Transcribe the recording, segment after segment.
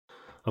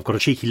I've got a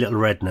cheeky little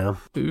red now.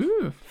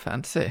 Ooh,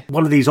 fancy.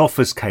 One of these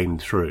offers came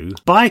through.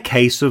 Buy a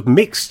case of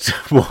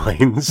mixed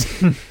wines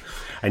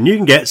and you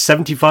can get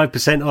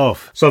 75%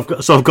 off. So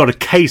I've got a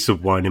case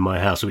of wine in my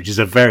house, which is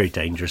a very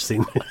dangerous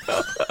thing.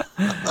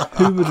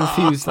 Who would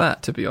refuse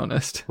that, to be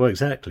honest? Well,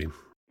 exactly.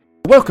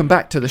 Welcome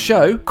back to the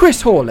show,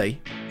 Chris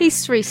Hawley.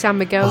 He's 3 San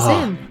Miguel's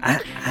in.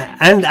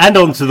 And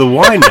onto the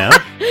wine now.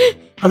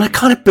 And I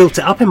kind of built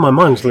it up in my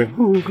mind. It's like,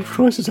 oh,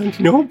 Christ, it's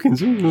Anthony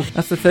Hopkins. Ooh.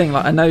 That's the thing,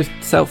 like I know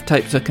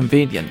self-tapes are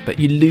convenient, but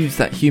you lose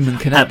that human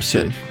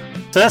connection.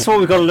 Absolutely. So that's what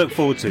we've got to look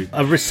forward to.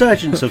 A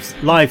resurgence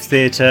of live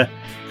theatre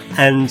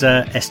and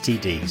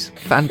STDs.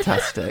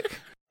 Fantastic.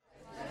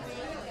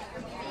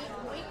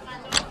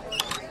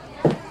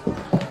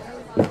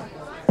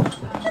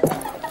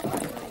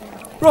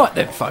 Right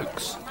then,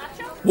 folks.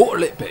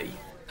 What'll it be?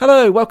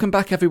 Hello, welcome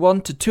back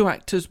everyone to Two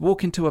Actors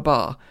Walk Into a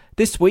Bar.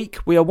 This week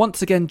we are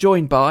once again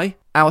joined by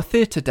our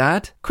theatre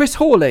dad, Chris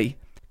Hawley.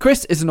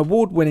 Chris is an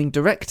award-winning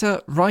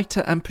director,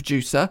 writer and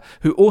producer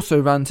who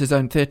also runs his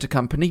own theatre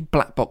company,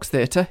 Black Box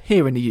Theatre,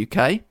 here in the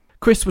UK.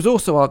 Chris was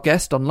also our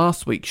guest on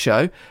last week's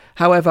show.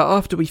 However,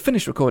 after we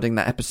finished recording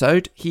that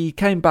episode, he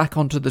came back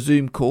onto the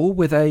Zoom call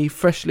with a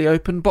freshly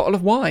opened bottle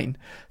of wine.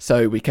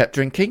 So we kept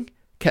drinking,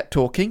 kept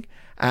talking,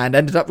 and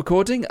ended up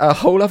recording a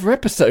whole other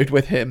episode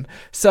with him.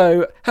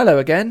 So, hello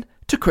again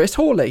to Chris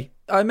Hawley.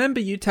 I remember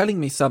you telling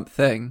me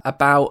something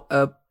about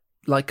a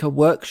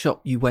workshop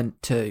you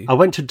went to. I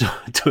went to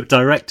a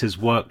director's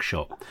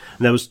workshop,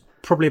 and there was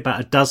probably about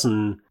a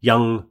dozen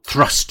young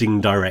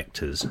thrusting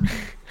directors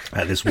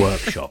at this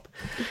workshop.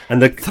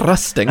 And the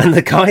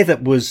guy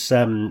that was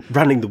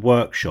running the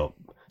workshop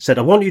said,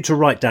 I want you to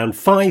write down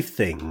 5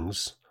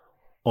 things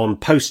on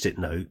Post-it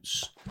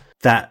notes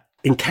that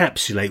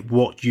encapsulate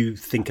what you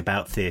think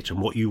about theatre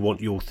and what you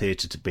want your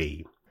theatre to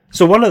be.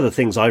 So one of the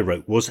things I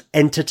wrote was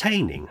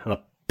entertaining, and I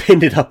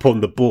pinned it up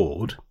on the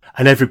board,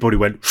 and everybody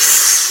went,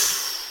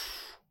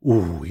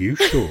 ooh, are you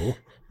sure?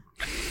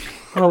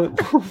 I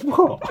went,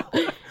 what?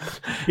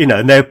 You know,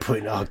 and they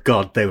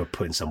were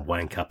putting some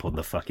wank up on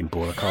the fucking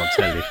board, I can't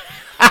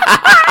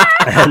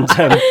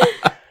tell you.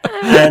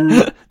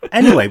 And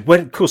anyway,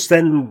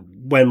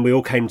 when we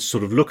all came to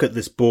sort of look at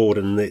this board,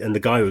 and the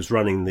guy who was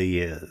running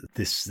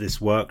this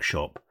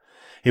workshop,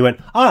 he went,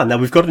 now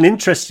we've got an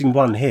interesting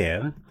one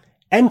here,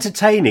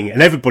 entertaining,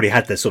 and everybody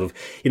had their sort of,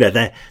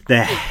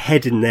 their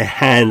head in their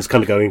hands,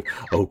 kind of going,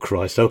 oh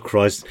Christ,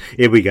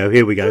 here we go.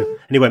 And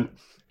he went,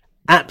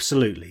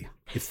 absolutely.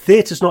 If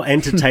theatre's not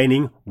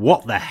entertaining,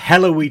 what the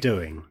hell are we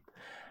doing?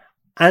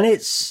 And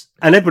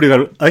everybody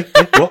going,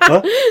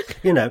 what?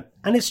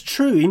 And it's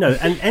true,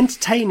 and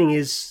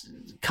entertaining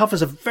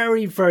covers a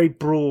very, very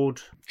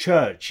broad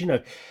church.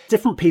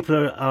 Different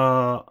people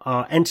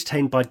are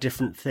entertained by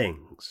different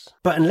things.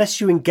 But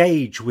unless you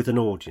engage with an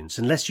audience,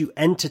 unless you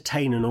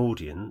entertain an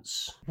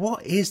audience,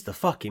 what is the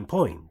fucking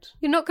point?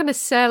 You're not going to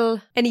sell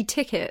any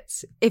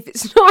tickets if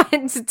it's not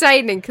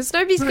entertaining, because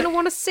nobody's going to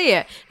want to see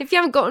it. If you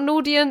haven't got an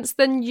audience,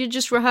 then you're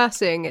just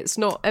rehearsing. It's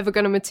not ever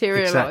going to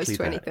materialise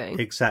to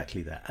anything.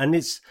 Exactly that.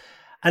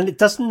 And it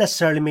doesn't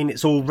necessarily mean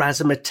it's all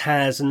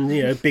razzmatazz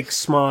and, big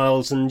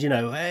smiles and,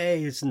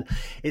 hey,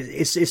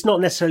 it's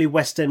not necessarily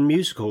West End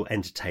musical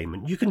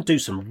entertainment. You can do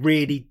some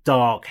really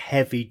dark,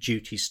 heavy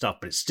duty stuff,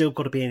 but it's still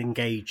got to be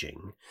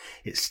engaging.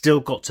 It's still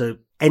got to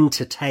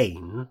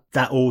entertain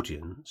that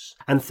audience.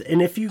 And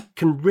if you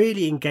can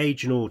really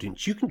engage an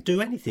audience, you can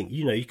do anything.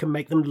 You can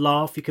make them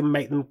laugh, you can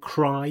make them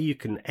cry, you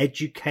can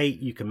educate,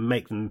 you can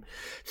make them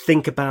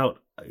think about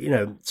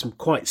some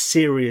quite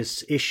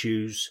serious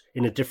issues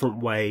in a different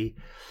way.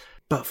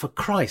 But for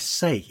Christ's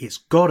sake, it's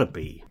got to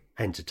be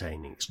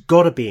entertaining. It's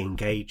got to be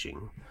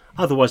engaging.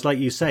 Otherwise, like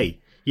you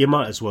say, you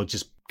might as well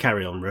just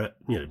carry on,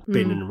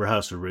 being in a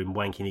rehearsal room,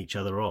 wanking each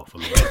other off.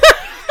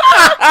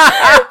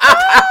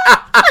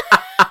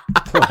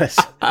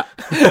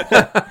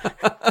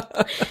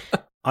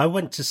 I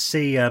went to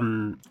see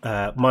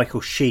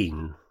Michael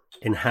Sheen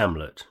in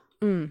Hamlet.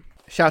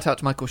 Shout out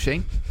to Michael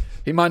Sheen.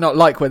 He might not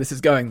like where this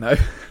is going, though.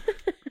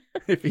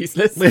 If he's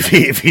listening.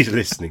 If he's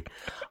listening.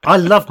 I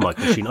love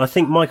Michael Sheen. I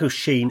think Michael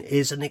Sheen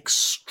is an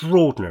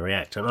extraordinary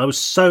actor. And I was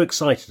so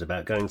excited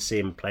about going to see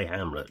him play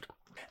Hamlet.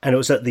 And it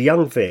was at the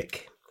Young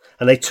Vic.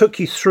 And they took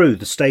you through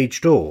the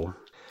stage door.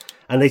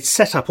 And they'd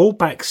set up all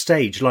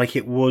backstage like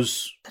it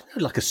was,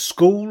 like a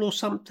school or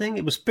something.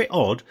 It was a bit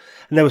odd.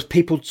 And there was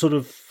people sort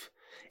of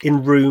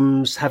in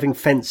rooms having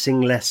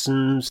fencing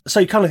lessons. So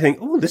you kind of think,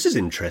 oh, this is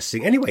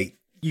interesting. Anyway,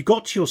 you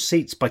got to your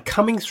seats by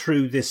coming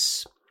through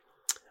this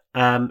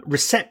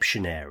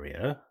reception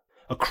area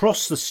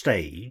across the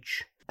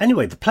stage.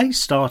 Anyway, the play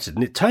started,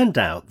 and it turned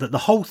out that the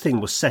whole thing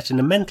was set in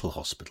a mental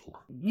hospital.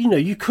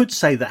 You could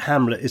say that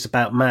Hamlet is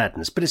about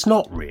madness, but it's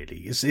not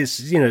really.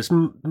 It's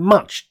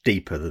much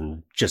deeper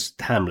than just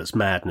Hamlet's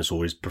madness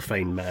or his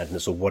profane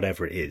madness or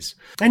whatever it is.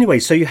 Anyway,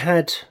 so you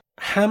had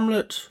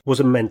Hamlet was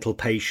a mental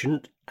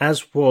patient,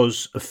 as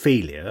was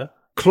Ophelia.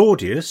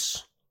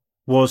 Claudius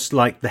was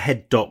like the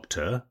head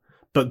doctor,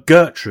 but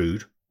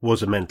Gertrude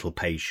was a mental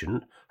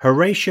patient.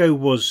 Horatio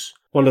was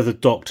one of the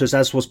doctors,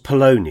 as was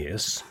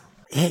Polonius.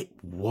 It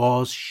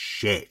was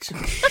shit.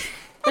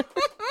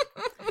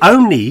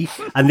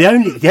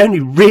 The only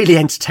really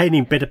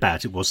entertaining bit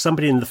about it was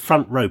somebody in the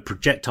front row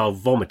projectile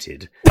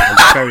vomited and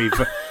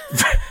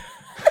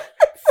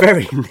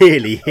very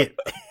nearly hit.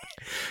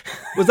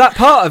 Was that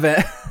part of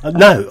it?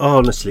 No,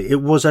 honestly,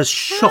 it was a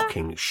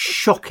shocking,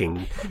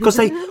 because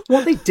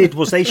what they did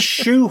was they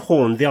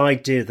shoehorned the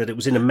idea that it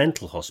was in a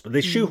mental hospital.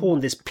 They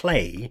shoehorned this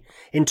play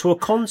into a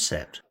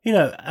concept,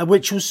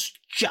 which was,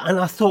 and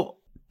I thought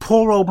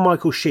poor old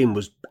Michael Sheen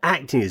was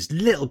acting his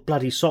little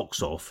bloody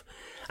socks off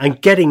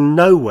and getting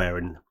nowhere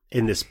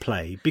in this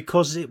play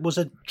because it was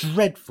a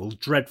dreadful,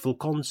 dreadful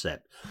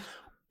concept.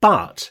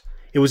 But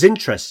it was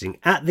interesting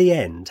at the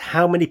end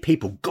how many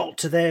people got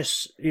to their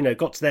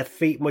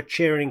feet and were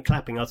cheering and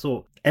clapping. I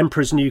thought,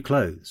 Emperor's New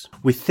Clothes.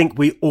 We think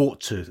we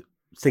ought to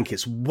think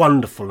it's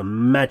wonderful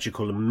and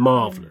magical and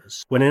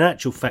marvellous, when in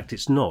actual fact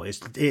it's not.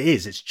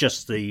 It's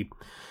just the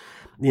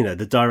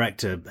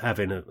director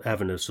having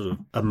a sort of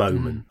a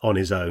moment on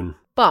his own.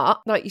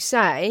 But, like you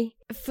say,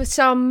 for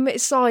some,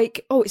 it's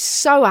like, oh, it's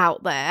so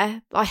out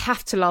there, I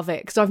have to love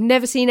it, because I've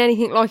never seen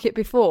anything like it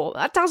before.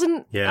 That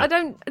doesn't,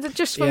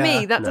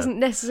 doesn't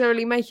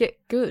necessarily make it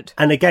good.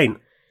 And again,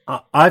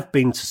 I've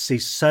been to see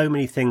so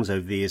many things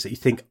over the years that you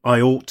think, I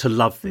ought to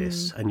love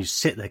this, and you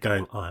sit there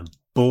going, I'm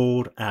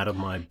bored out of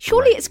my brain.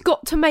 Surely it's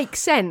got to make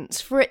sense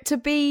for it to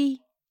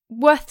be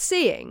worth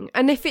seeing,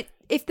 and if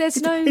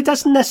there's no... It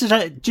doesn't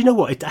necessarily... Do you know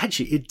what?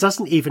 It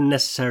doesn't even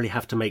necessarily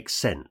have to make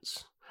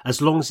sense. As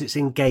long as it's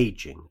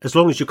engaging, as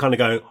long as you're kind of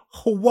going,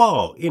 oh,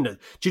 wow, do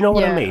you know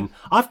what I mean?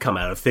 I've come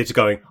out of theatre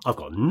going, I've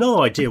got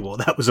no idea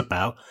what that was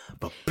about,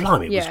 but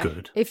blimey, it was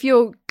good. If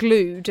you're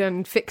glued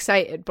and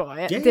fixated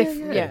by it,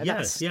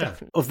 that's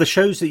definitely... Of the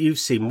shows that you've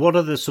seen, what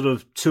are the sort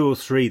of 2 or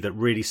 3 that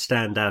really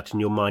stand out in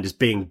your mind as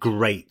being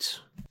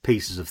great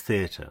pieces of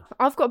theatre?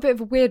 I've got a bit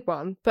of a weird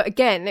one, but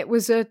again, it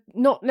was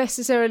not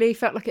necessarily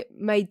felt like it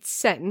made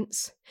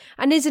sense,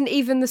 and isn't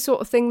even the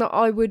sort of thing that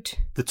I would...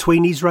 The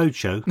Tweenies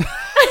Roadshow.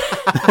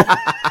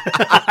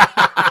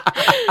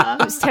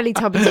 It was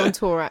Teletubbies on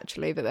tour,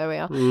 actually, but there we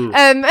are.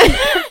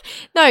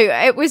 No,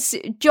 it was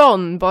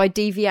John by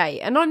DV8,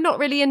 and I'm not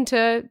really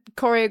into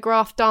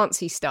choreographed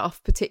dancey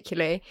stuff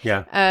particularly.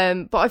 Yeah.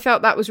 But I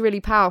felt that was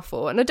really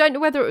powerful, and I don't know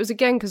whether it was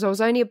again because I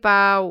was only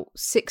about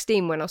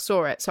 16 when I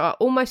saw it, so I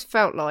almost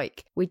felt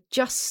like we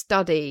just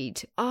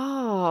studied.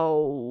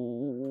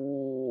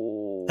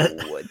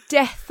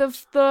 Death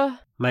of the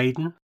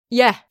Maiden.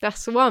 Yeah,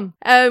 that's the one.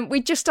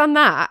 We'd just done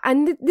that,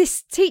 and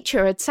this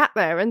teacher had sat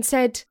there and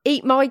said,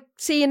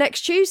 see you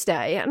next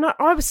Tuesday. And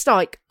I was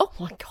like, oh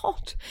my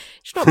God. Do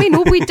you know what I mean?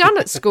 All we'd done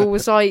at school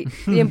was like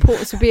the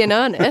importance of being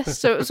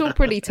earnest, so it was all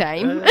pretty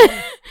tame.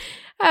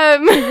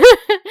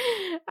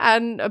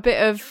 And a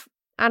bit of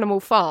Animal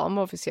Farm.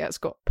 Obviously, that's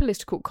got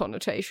political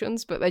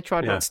connotations, but they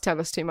tried not to tell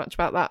us too much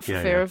about that for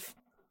fear of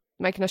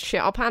making us shit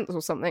our pants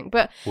or something.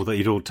 But or that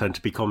you'd all turn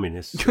to be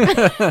communists.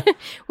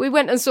 We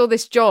went and saw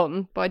this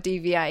John by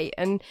DV8,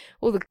 and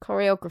all the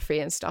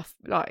choreography and stuff,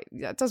 like,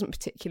 that doesn't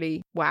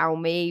particularly wow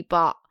me,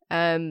 but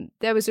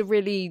there was a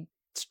really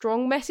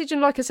strong message,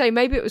 and like I say,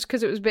 maybe it was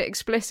because it was a bit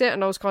explicit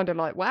and I was kind of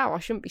like, wow, I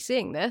shouldn't be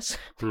seeing this.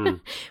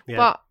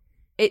 But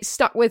it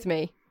stuck with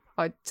me,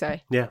 I'd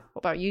say. What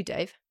about you,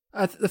 Dave?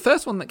 The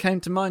first one that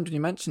came to mind when you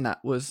mentioned that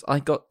was I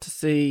got to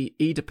see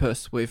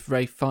Oedipus with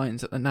Ralph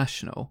Fiennes at the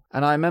National,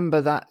 and I remember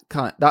that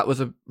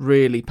was a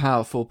really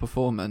powerful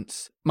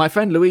performance. My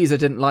friend Louisa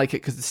didn't like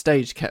it because the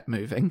stage kept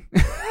moving,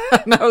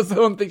 and that was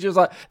the one thing she was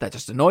like, that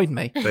just annoyed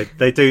me.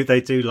 They do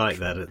like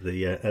that at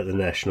the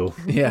National,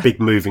 big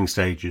moving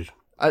stages.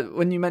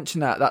 When you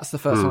mentioned that, that's the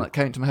first one that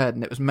came to my head,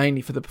 and it was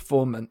mainly for the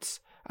performance.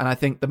 And I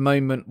think the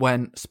moment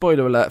when,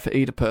 spoiler alert for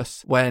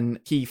Oedipus, when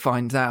he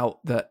finds out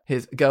that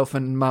his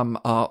girlfriend and mum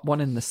are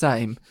one and the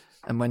same,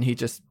 and when he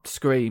just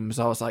screams,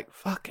 I was like,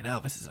 fucking hell,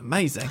 this is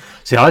amazing.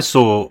 See, I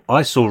saw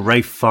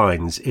Ralph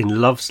Fiennes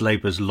in Love's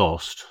Labour's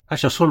Lost.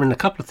 Actually, I saw him in a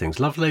couple of things.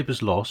 Love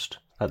Labour's Lost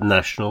at the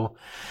National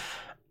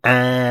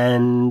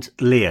and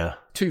Lear.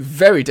 2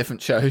 very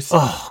different shows.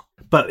 Oh,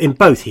 but in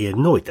both he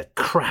annoyed the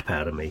crap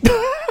out of me.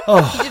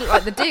 You didn't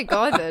like the dig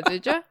either,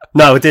 did you?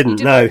 No, I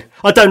didn't. No,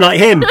 I don't like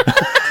him.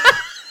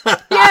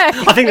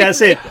 I think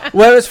that's it.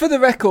 Whereas for the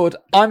record,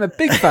 I'm a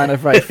big fan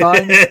of Ralph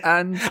Fiennes,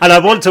 and I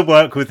want to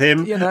work with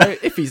him.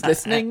 If he's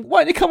listening,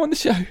 why don't you come on the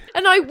show?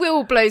 And I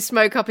will blow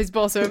smoke up his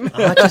bottom.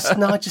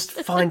 I just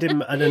find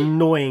him an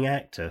annoying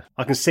actor.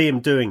 I can see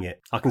him doing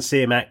it. I can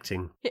see him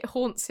acting. It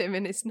haunts him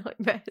in his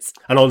nightmares.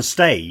 And on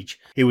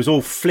stage, he was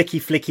all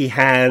flicky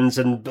hands,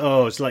 and he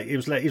was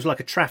like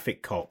a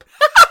traffic cop.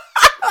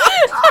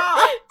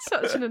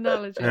 Such an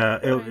analogy.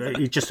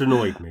 It just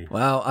annoyed me.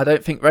 Well, I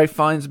don't think Ralph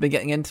Fiennes will be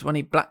getting into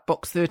any Black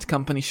Box Theatre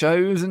Company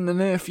shows in the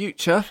near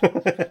future.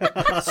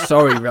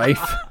 Sorry,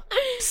 Ralph.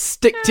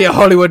 Stick to your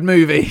Hollywood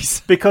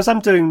movies. Because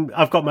I've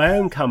got my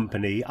own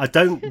company. I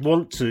don't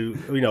want to,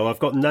 I've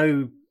got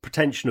no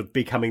pretension of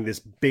becoming this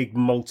big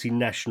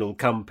multinational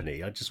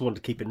company. I just want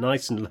to keep it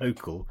nice and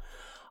local.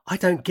 I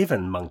don't give a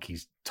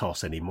monkey's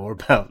toss anymore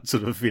about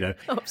sort of,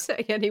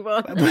 upsetting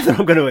anyone. whether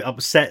I'm going to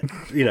upset,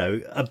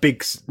 a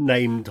big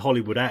named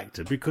Hollywood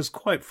actor, because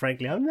quite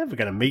frankly, I'm never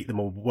going to meet them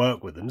or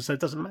work with them, so it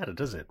doesn't matter,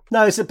 does it?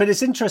 No, but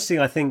it's interesting,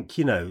 I think,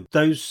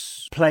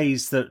 those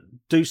plays that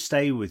do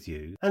stay with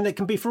you, and it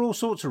can be for all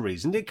sorts of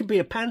reasons. It could be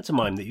a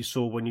pantomime that you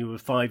saw when you were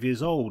 5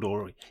 years old,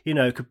 or,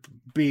 it could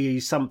be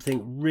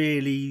something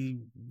really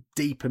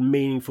deep and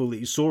meaningful that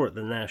you saw at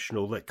the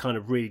National that kind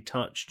of really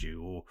touched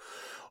you,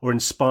 or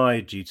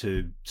inspired you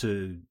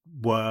to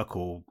work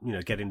or,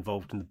 get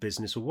involved in the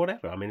business or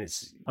whatever. I mean,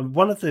 it's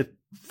one of the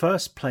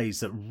first plays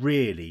that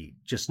really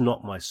just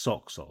knocked my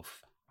socks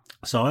off.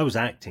 So I was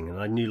acting and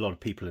I knew a lot of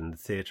people in the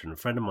theatre, and a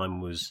friend of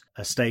mine was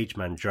a stage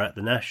manager at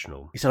the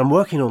National. He said, I'm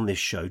working on this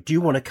show. Do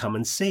you want to come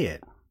and see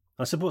it?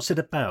 I said, what's it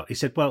about? He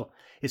said, well,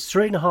 it's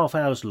 3.5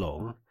 hours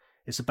long.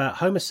 It's about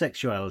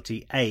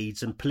homosexuality,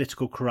 AIDS and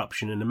political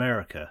corruption in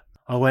America.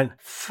 I went,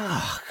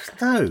 fuck,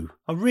 no,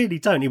 I really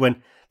don't. He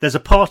went, there's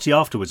a party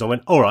afterwards. I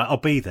went, all right, I'll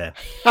be there.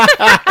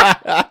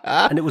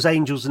 And it was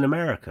Angels in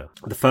America,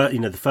 the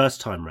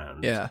first time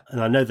round. Yeah.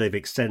 And I know they've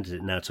extended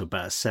it now to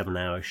about a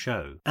 7-hour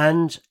show.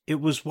 And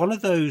it was one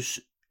of those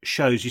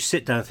shows you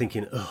sit down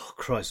thinking, oh,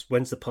 Christ,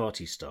 when's the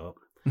party start?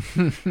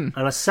 And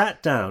I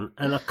sat down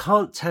and I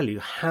can't tell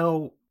you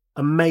how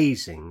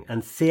amazing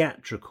and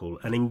theatrical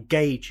and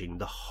engaging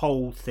the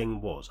whole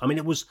thing was. I mean,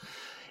 it was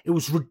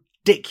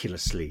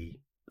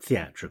ridiculously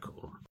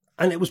theatrical.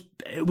 And it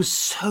was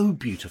so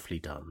beautifully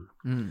done.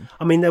 Mm.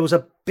 I mean, there was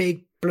a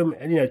big bloom,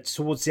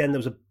 towards the end, there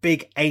was a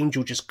big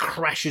angel just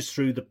crashes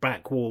through the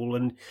back wall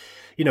and,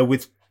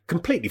 with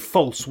completely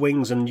false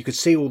wings, and you could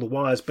see all the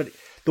wires. But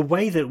the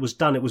way that it was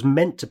done, it was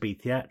meant to be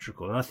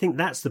theatrical. And I think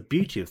that's the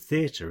beauty of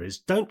theatre, is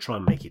don't try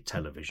and make it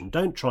television.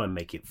 Don't try and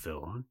make it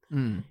film.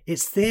 Mm.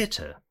 It's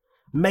theatre.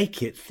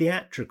 Make it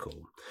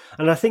theatrical.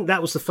 And I think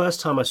that was the first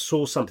time I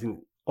saw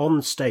something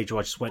on stage where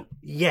I just went,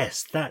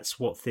 yes, that's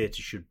what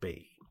theatre should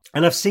be.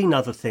 And I've seen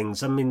other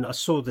things. I mean, I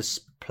saw this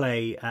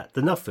play at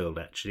the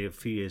Nuffield, actually, a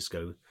few years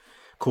ago,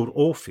 called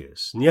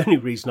Orpheus. And the only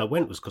reason I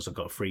went was because I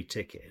got a free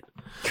ticket.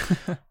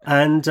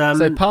 And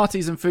so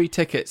parties and free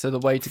tickets are the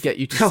way to get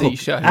you to see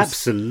shows.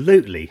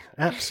 Absolutely.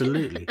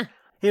 Absolutely.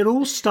 It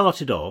all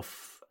started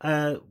off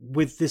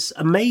with this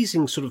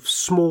amazing sort of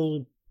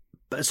small...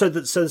 So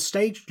the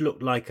stage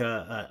looked like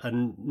a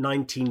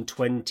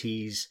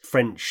 1920s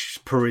French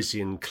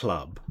Parisian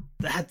club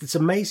that had this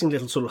amazing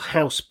little sort of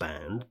house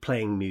band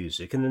playing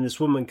music, and then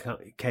this woman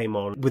came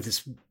on with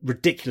this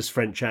ridiculous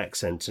French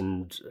accent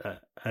and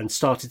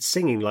started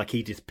singing like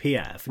Edith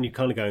Piaf, and you're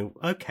kind of going,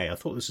 okay, I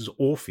thought this was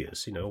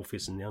Orpheus,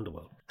 Orpheus in the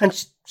underworld. And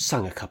she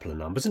sung a couple of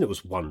numbers, and it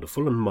was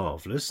wonderful and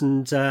marvellous,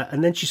 and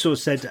then she sort of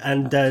said,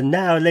 and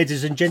now,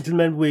 ladies and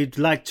gentlemen, we'd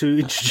like to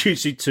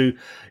introduce you to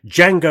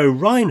Django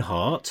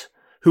Reinhardt,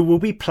 who will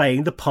be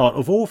playing the part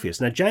of Orpheus.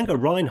 Now, Django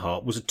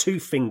Reinhardt was a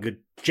two-fingered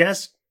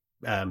jazz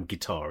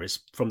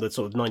guitarist from the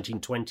sort of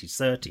 1920s,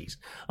 30s.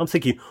 I'm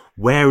thinking,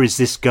 where is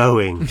this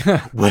going?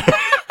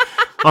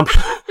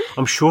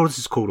 I'm sure this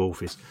is called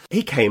Orpheus.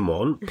 He came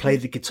on,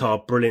 played the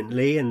guitar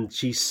brilliantly, and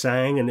she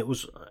sang,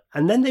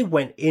 and then they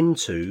went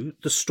into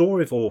the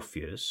story of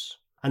Orpheus,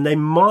 and they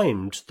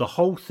mimed the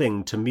whole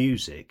thing to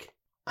music,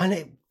 and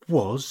it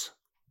was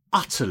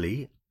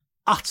utterly,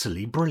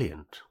 utterly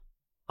brilliant.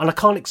 And I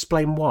can't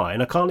explain why,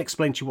 and I can't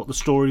explain to you what the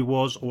story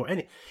was or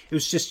any. It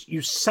was just,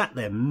 you sat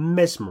there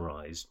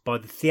mesmerised by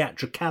the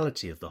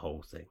theatricality of the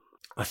whole thing.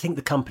 I think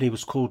the company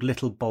was called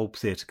Little Bulb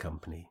Theatre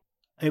Company.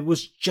 It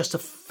was just a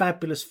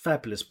fabulous,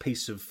 fabulous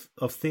piece of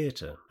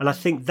theatre. And I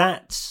think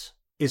that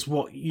is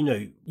what,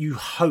 you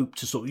hope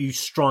to you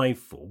strive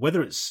for.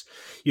 Whether it's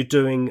you're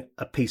doing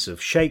a piece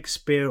of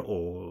Shakespeare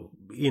or,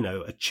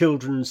 a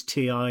children's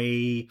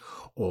TIE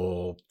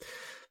or,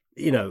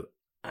 an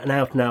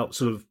out-and-out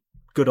sort of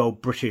good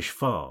old British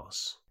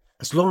farce,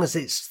 as long as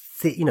it's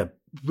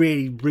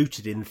really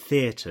rooted in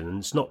theatre and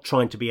it's not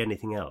trying to be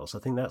anything else, I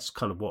think that's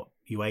kind of what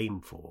you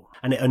aim for.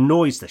 And it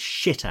annoys the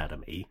shit out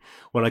of me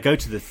when I go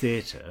to the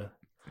theatre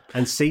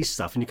and see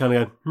stuff and you kind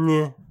of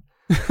go,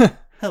 yeah,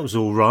 that was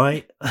all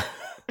right.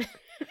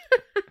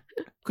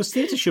 Because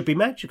theatre should be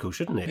magical,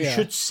 shouldn't it? Yeah. You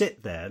should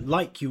sit there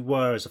like you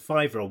were as a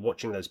 5-year-old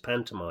watching those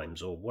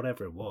pantomimes or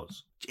whatever it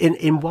was,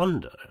 in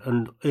wonder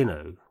and,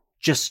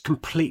 just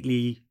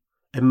completely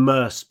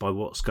immersed by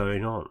what's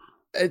going on.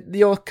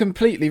 You're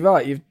completely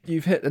right.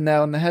 You've hit the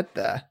nail on the head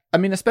there. I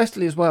mean,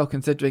 especially as well,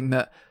 considering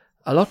that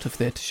a lot of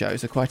theatre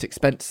shows are quite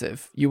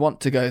expensive. You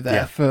want to go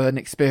there for an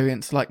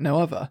experience like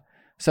no other.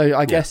 So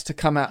I guess to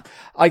come out,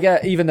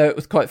 even though it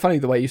was quite funny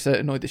the way you said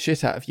it annoyed the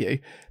shit out of you,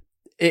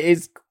 it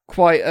is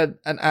quite an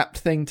apt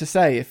thing to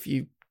say if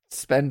you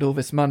spend all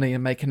this money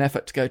and make an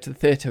effort to go to the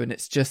theatre and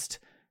it's just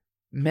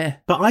meh.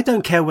 But I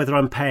don't care whether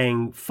I'm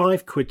paying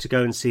 £5 to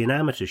go and see an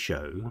amateur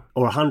show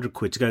or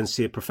 £100 to go and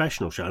see a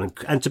professional show.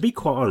 And to be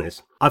quite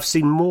honest, I've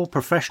seen more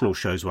professional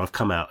shows where I've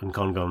come out and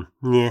gone,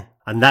 yeah,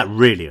 and that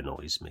really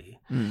annoys me.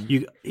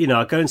 Mm.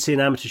 I go and see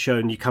an amateur show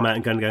and you come out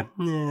and go,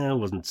 yeah, it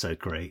wasn't so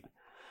great.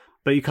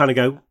 But you kind of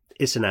go,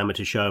 it's an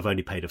amateur show, I've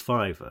only paid a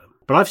 £5.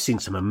 But I've seen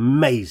some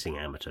amazing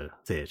amateur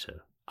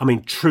theatre. I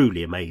mean,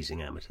 truly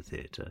amazing amateur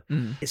theatre.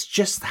 It's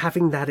just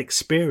having that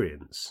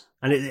experience.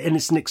 And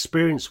it's an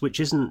experience which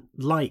isn't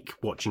like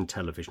watching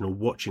television or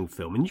watching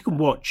film. And you can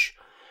watch,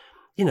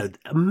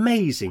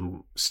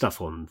 amazing stuff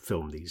on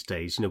film these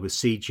days, with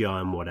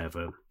CGI and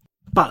whatever.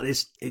 But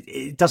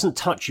it doesn't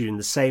touch you in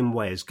the same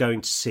way as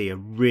going to see a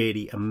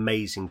really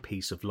amazing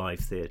piece of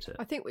live theatre.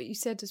 I think what you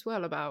said as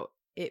well about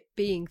it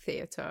being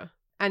theatre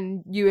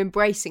and you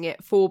embracing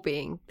it for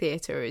being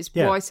theatre is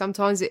why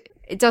sometimes it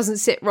doesn't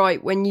sit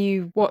right when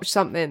you watch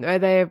something where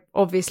they're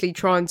obviously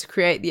trying to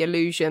create the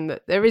illusion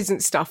that there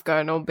isn't stuff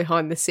going on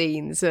behind the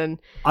scenes. And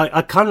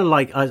I kind of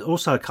like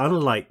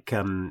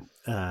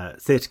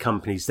theatre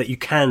companies that you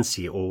can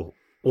see it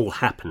all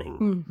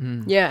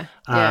happening. Yeah.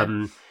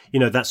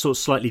 That sort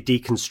of slightly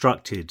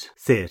deconstructed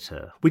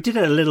theatre. We did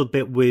it a little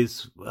bit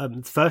with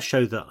the first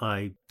show that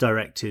I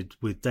directed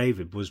with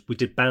David we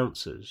did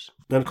Bouncers.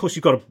 And of course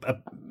you've got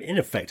in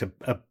effect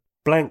a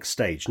blank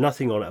stage,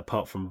 nothing on it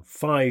apart from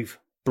 5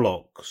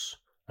 blocks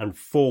and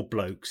 4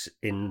 blokes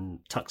in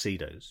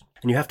tuxedos.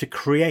 And you have to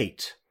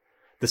create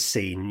the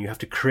scene, you have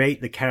to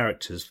create the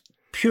characters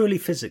purely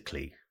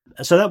physically.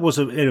 So that was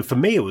for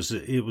me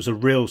it was a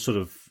real sort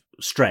of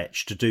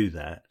stretch to do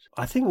that.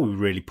 I think we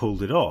really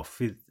pulled it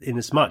off in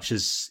as much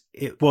as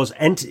it was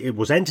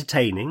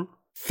entertaining.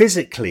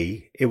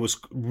 Physically, it was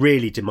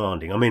really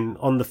demanding. I mean,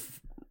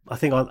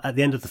 at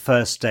the end of the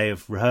first day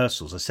of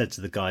rehearsals, I said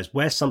to the guys,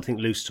 wear something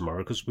loose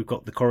tomorrow because we've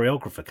got the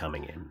choreographer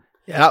coming in.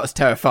 Yeah, that was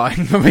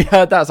terrifying. When we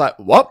heard that, I was like,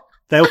 what?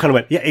 They all kind of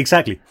went, yeah,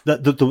 exactly.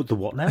 The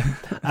what now?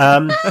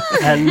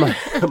 And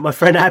my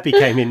friend Abby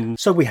came in.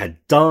 So we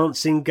had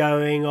dancing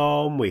going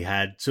on. We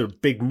had sort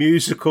of big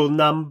musical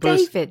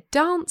numbers. David,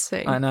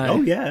 dancing? I know.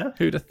 Oh, yeah.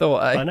 Who'd have thought,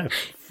 eh? I know.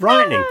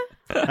 Frightening.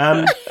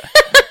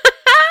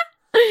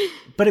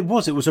 But it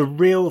was a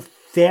real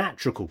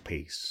theatrical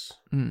piece.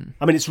 I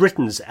mean, it's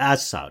written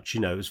as such,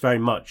 it was very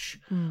much...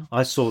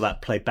 I saw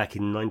that play back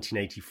in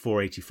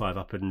 1984, 85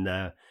 up in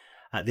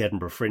at the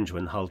Edinburgh Fringe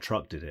when Hull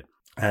Truck did it.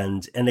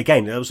 And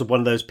again, that was one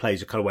of those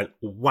plays that kind of went,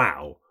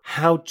 wow,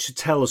 how to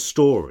tell a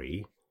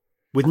story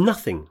with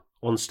nothing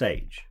on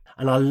stage.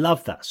 And I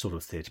love that sort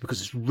of theatre because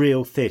it's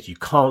real theatre. You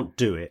can't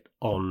do it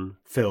on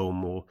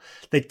film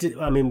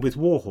with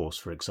Warhorse,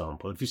 for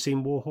example. Have you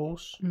seen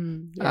Warhorse?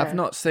 Yeah. I've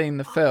not seen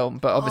the film,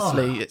 but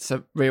obviously it's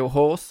a real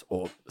horse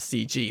or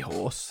CG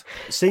horse.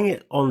 Seeing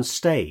it on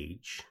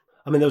stage...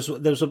 I mean, there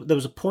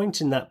was a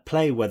point in that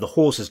play where the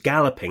horse is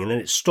galloping and then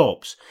it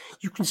stops.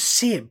 You can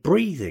see it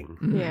breathing.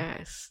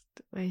 Yes,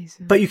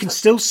 amazing. But you can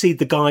still see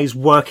the guys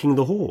working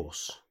the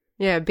horse.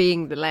 Yeah,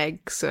 being the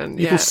legs and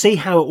you can see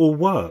how it all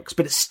works,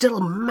 but it's still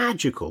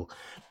magical,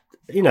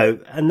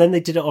 And then they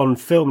did it on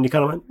film, and you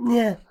kind of went,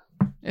 "Yeah,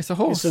 it's a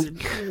horse.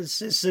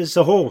 It's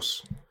a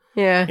horse."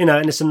 Yeah,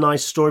 and it's a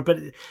nice story, but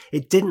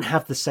it didn't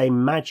have the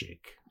same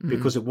magic.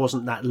 Because it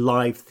wasn't that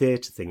live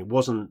theatre thing. It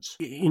wasn't,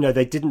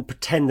 they didn't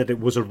pretend that it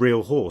was a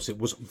real horse. It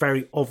was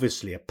very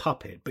obviously a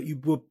puppet. But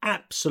you were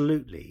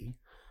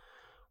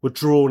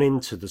drawn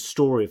into the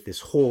story of this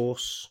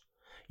horse.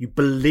 You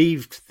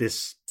believed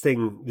this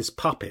thing, this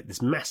puppet,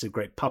 this massive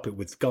great puppet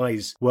with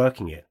guys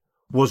working it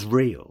was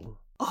real.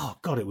 Oh,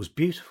 God, it was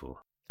beautiful.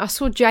 I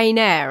saw Jane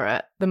Eyre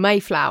at the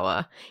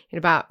Mayflower in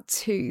about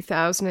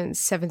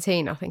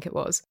 2017, I think it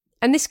was.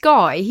 And this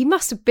guy, he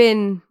must have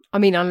been... I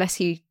mean, unless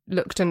he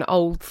looked an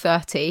old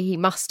 30, he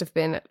must have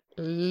been at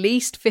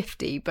least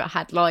 50, but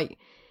had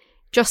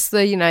just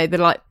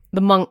the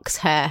monk's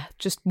hair,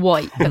 just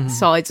white at the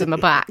sides and the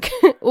back,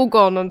 all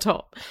gone on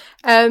top.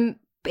 But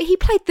he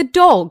played the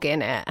dog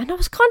in it. And I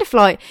was kind of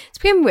like,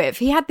 to begin with,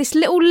 he had this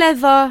little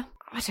leather,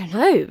 I don't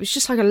know, it was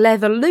just like a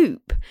leather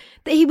loop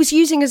that he was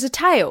using as a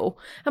tail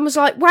and was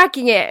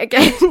wagging it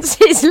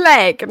against his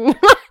leg. And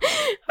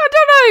I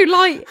don't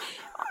know,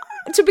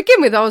 to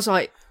begin with, I was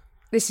like,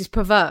 this is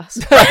perverse.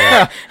 and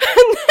then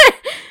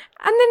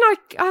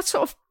I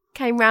sort of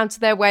came round to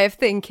their way of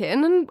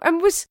thinking and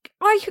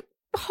I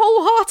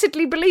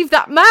wholeheartedly believed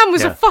that man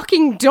was a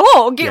fucking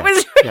dog. It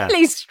was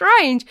really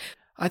strange.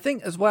 I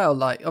think as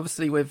well,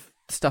 obviously with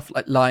stuff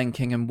like Lion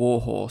King and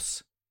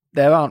Warhorse,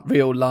 there aren't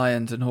real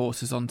lions and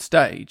horses on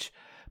stage.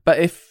 But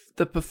if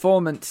the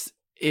performance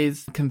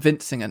is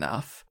convincing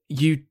enough,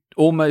 you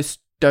almost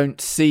don't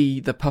see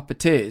the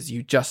puppeteers.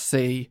 You just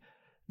see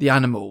the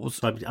animals.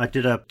 I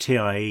did a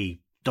TIE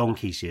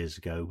donkeys years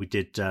ago. We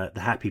did The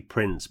Happy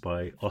Prince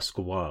by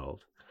Oscar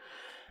Wilde,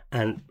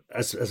 and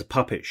as a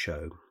puppet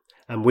show.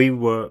 And there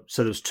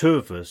was 2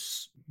 of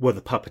us were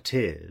the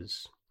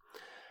puppeteers.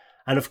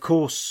 And of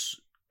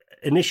course,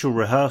 initial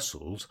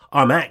rehearsals,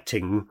 I'm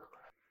acting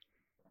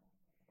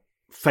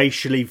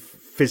facially,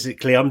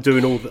 physically, I'm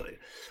doing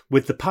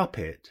with the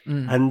puppet.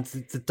 And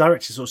the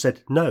director sort of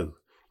said, no,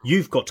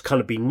 you've got to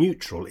kind of be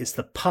neutral. It's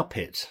the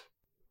puppet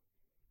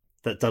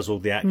that does all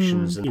the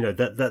actions, and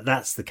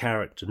that's the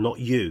character, not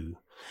you.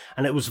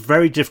 And it was a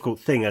very difficult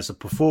thing as a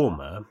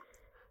performer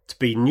to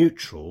be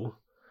neutral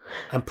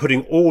and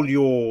putting all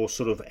your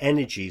sort of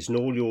energies and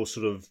all your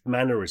sort of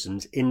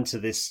mannerisms into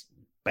this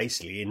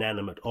basically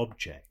inanimate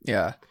object.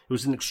 Yeah, it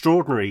was an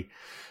extraordinary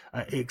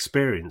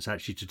experience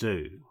actually to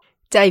do.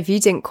 Dave, you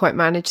didn't quite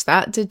manage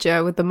that, did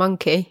you, with the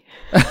monkey?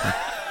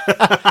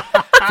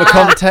 For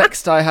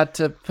context, I had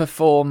to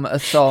perform a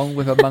song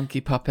with a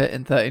monkey puppet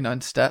in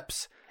 39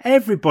 Steps.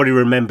 Everybody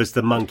remembers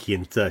the monkey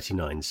in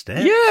 39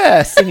 Steps.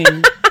 Yeah,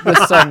 singing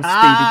the song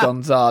Speedy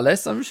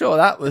Gonzales. I'm sure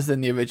that was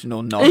in the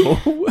original novel.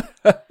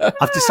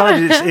 I've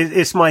decided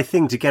it's my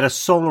thing to get a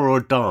song or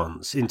a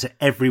dance into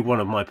every one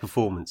of my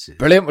performances.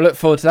 Brilliant. We'll look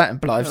forward to that in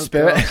Blythe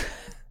Spirit. God.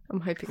 I'm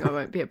hoping I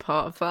won't be a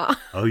part of that.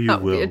 Oh, you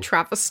that will. That would be a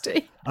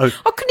travesty. Oh.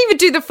 I couldn't even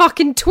do the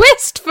fucking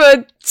twist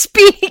for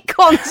Speedy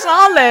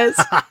Gonzales.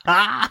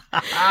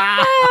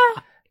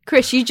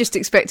 Chris, you just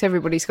expect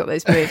everybody's got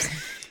those moves.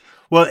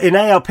 Well, in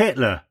Day Up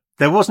Hitler,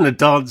 there wasn't a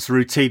dance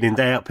routine in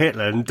Day Up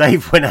Hitler, and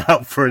Dave went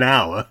out for an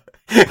hour.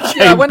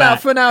 Yeah, I went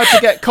out for an hour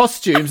to get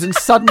costumes, and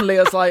suddenly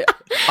I was like,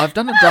 I've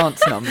done a dance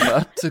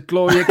number to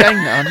Gloria Gaynor.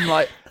 And I'm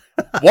like,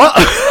 what?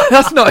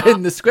 That's not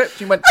in the script.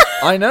 She went,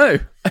 I know,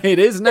 it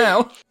is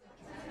now.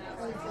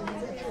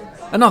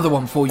 Another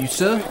one for you,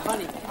 sir.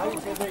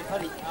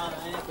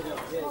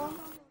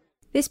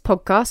 This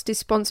podcast is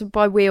sponsored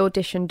by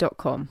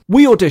WeAudition.com.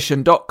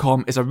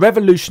 WeAudition.com is a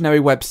revolutionary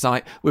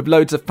website with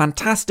loads of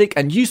fantastic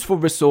and useful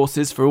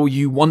resources for all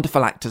you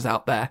wonderful actors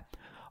out there.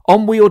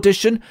 On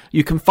WeAudition,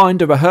 you can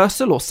find a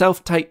rehearsal or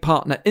self-tape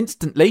partner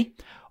instantly,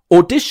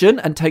 audition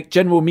and take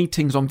general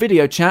meetings on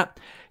video chat,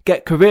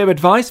 get career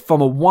advice from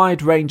a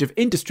wide range of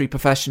industry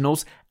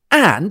professionals,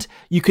 and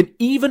you can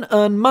even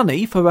earn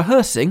money for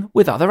rehearsing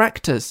with other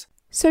actors.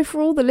 So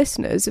for all the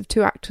listeners of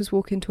Two Actors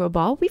Walk Into a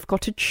Bar, we've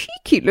got a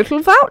cheeky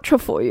little voucher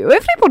for you.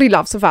 Everybody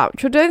loves a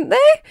voucher, don't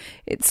they?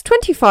 It's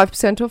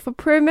 25% off a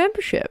pro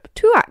membership.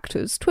 2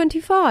 Actors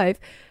 25.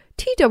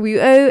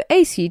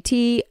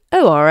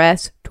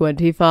 TWOACTORS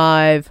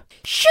 25.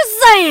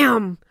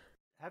 Shazam!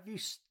 Have you?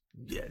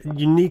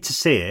 You need to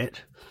see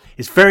it.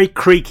 It's very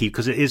creaky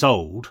because it is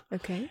old.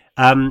 Okay.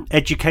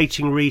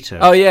 Educating Rita.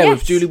 Oh yeah,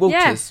 with Julie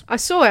Walters. Yeah, I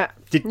saw it.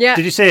 Did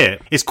you see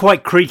it? It's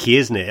quite creaky,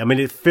 isn't it? I mean,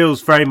 it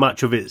feels very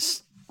much of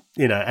its,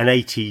 an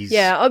 80s.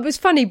 Yeah, it was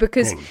funny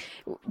because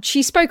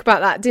she spoke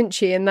about that, didn't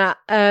she? And that,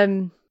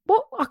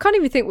 I can't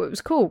even think what it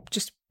was called.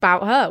 Just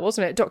about her,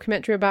 wasn't it? A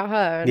documentary about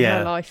her and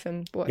her life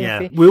and what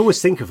have you. We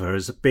always think of her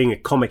as being a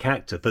comic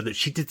actor, but that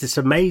she did this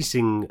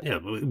amazing,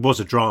 it was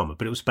a drama,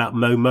 but it was about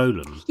Mo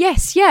Molam.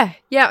 Yes, yeah,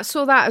 I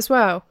saw that as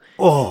well.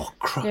 Oh,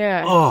 crap.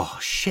 Yeah. Oh,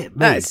 shit,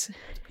 man.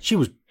 She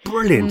was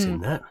brilliant in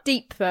that.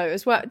 Deep, though,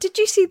 as well. Did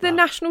you see the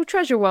National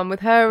Treasure one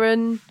with her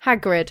and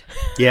Hagrid?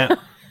 Yeah.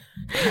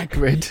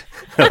 Hagrid.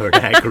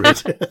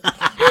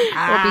 Hagrid.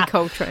 Robbie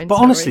Coltrane. But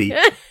honestly,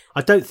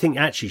 I don't think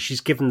actually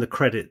she's given the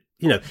credit.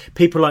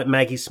 People like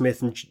Maggie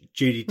Smith and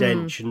Judi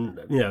Dench and,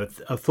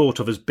 are thought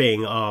of as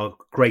being our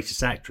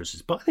greatest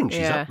actresses, but I think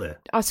she's up there.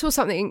 I saw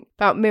something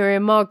about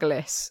Miriam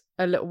Margolyes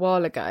a little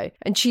while ago,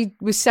 and she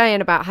was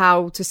saying about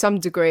how, to some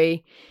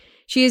degree,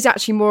 she is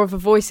actually more of a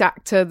voice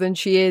actor than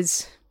she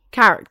is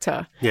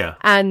character. Yeah.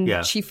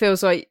 And she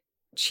feels like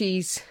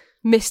she's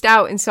missed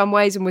out in some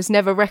ways and was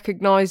never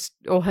recognised,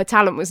 or her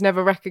talent was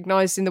never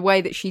recognised in the way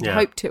that she'd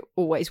hoped it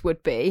always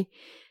would be.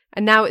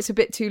 And now it's a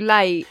bit too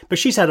late. But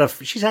she's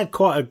had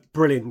quite a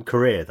brilliant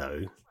career,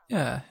 though.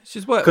 Yeah,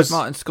 she's worked with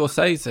Martin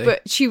Scorsese.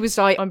 But she was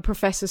like, I'm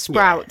Professor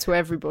Sprout to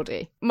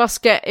everybody.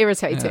 Must get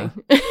irritating.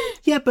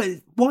 Yeah, but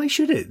why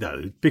should it,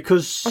 though?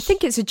 Because I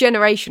think it's a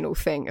generational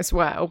thing as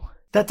well.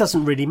 That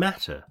doesn't really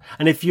matter.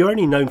 And if you're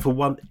only known for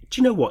one... Do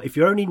you know what? If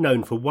you're only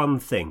known for one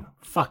thing,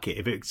 fuck it.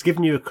 If it's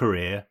given you a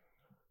career,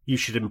 you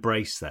should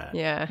embrace that.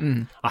 Yeah.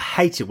 I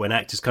hate it when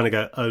actors kind of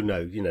go, oh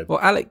no, Well,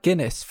 Alec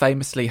Guinness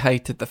famously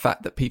hated the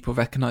fact that people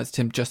recognised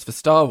him just for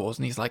Star Wars,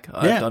 and he's like,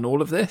 I've done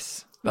all of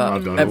this.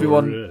 But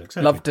everyone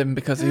loved him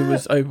because he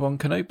was Obi-Wan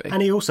Kenobi.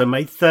 And he also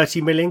made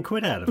 30 million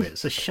quid out of it,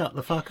 so shut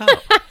the fuck up.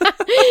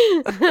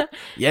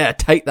 Yeah,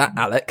 take that,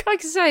 Alec.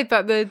 Like I say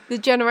about the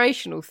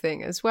generational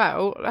thing as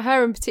well,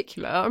 her in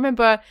particular. I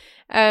remember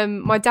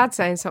my dad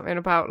saying something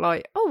about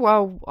like, oh,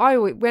 well,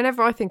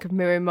 whenever I think of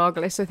Miriam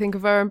Margolyes, I think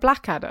of her in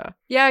Blackadder.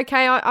 Yeah,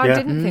 okay, I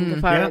didn't think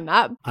of her in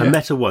that. I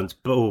met her once,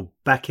 but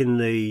back in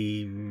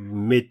the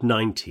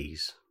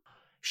mid-90s.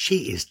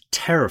 She is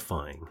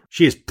terrifying.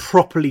 She is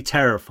properly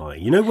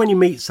terrifying. When you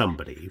meet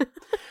somebody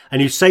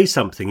and you say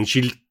something and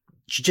she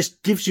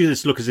just gives you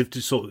this look as if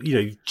to sort of,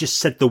 you just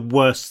said the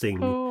worst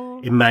thing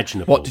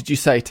imaginable. What did you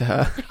say to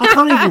her? I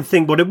can't even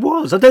think what it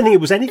was. I don't think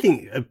it was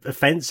anything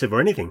offensive or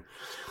anything.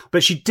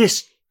 But she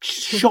just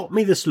shot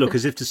me this look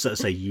as if to sort of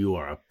say, you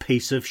are a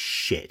piece of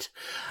shit.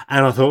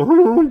 And I thought,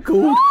 oh,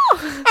 God.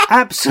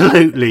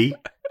 Absolutely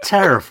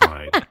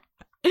terrifying.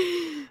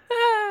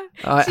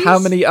 How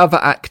many other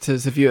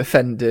actors have you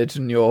offended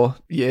in your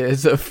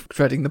years of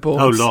treading the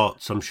boards? Oh,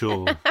 lots, I'm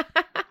sure.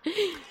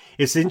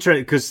 It's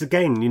interesting because,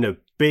 again,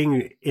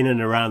 being in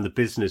and around the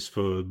business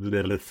for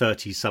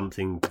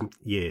 30-something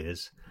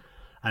years,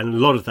 and a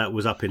lot of that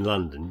was up in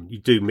London, you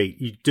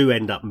do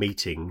end up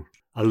meeting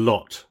a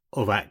lot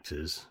of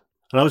actors.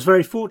 And I was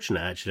very fortunate,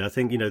 actually. I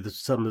think,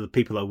 some of the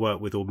people I worked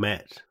with or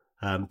met.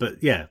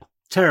 But, yeah,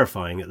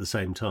 terrifying at the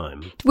same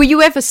time. Were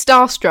you ever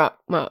starstruck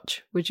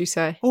much, would you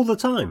say? All the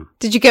time.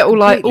 Did you get all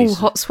like,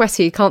 hot,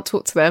 sweaty, can't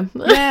talk to them?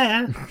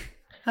 Yeah.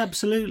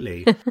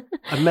 absolutely.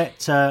 I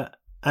met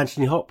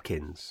Anthony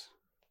Hopkins.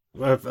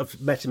 I've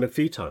met him a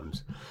few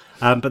times.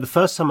 But the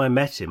first time I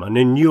met him, I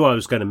knew I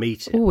was going to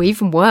meet him. Oh,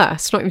 even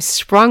worse. Not even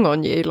sprung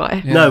on you.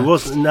 Like No, it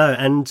wasn't. No.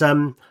 And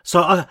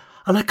so I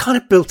kind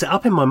of built it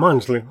up in my mind. I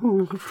was like,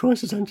 oh,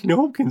 Christ, it's Anthony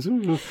Hopkins.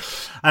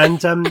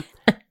 And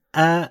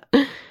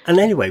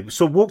anyway,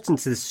 so I walked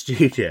into the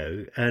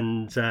studio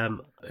and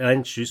I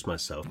introduced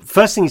myself.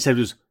 First thing he said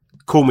was,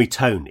 call me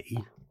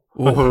Tony.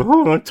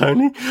 Oh,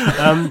 Tony.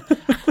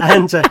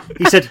 And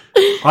he said,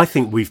 I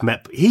think we've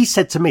met. He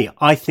said to me,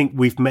 I think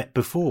we've met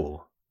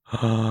before.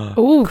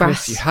 Oh,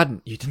 Chris,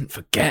 you didn't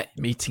forget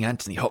meeting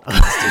Anthony Hopkins,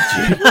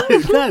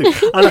 did you? No.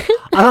 And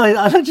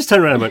I just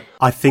turned around and went,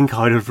 I think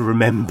I'd have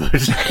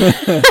remembered.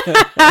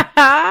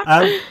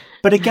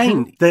 But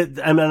again,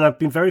 and I've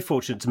been very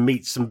fortunate to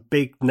meet some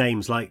big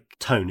names like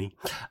Tony.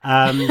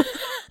 And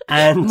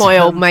my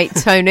old mate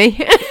Tony.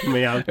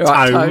 My old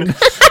Right, Tone.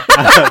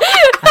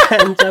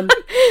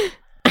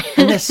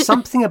 And there's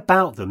something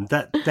about them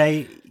that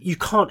you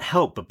can't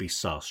help but be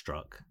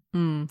starstruck.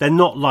 They're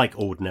not like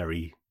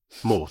ordinary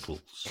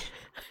mortals.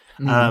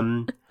 I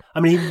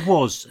mean, he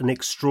was an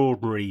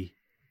extraordinary,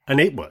 and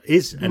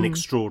is an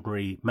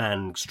extraordinary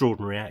man,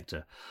 extraordinary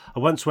actor. I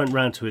once went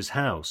round to his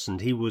house, and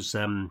he was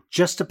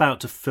just about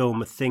to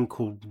film a thing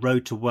called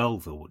Road to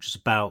Wellville, which is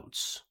about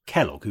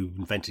Kellogg, who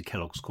invented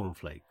Kellogg's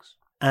cornflakes.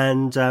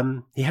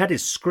 And he had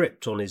his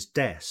script on his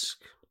desk,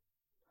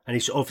 and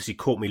he obviously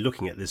caught me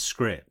looking at this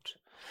script.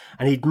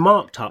 And he'd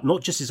marked up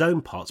not just his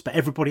own parts, but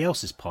everybody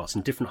else's parts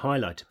in different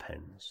highlighter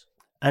pens.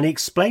 And he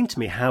explained to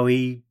me how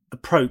he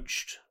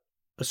approached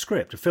a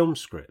film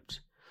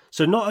script.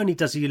 So not only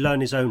does he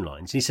learn his own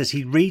lines, he says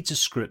he reads a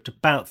script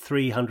about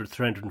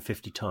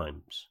 350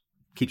 times,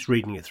 keeps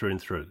reading it through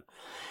and through.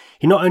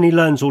 He not only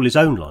learns all his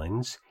own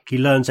lines, he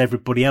learns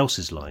everybody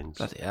else's lines.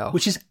 Bloody hell.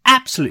 Which is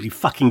absolutely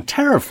fucking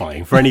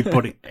terrifying for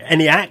anybody,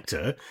 any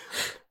actor,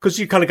 because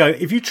you kind of go,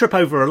 if you trip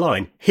over a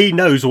line, he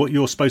knows what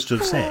you're supposed to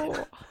have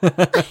said.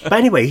 But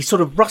anyway, he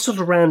sort of rustled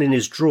around in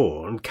his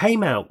drawer and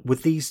came out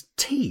with these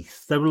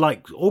teeth. They were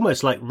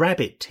almost like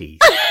rabbit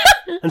teeth,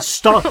 and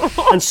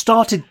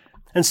started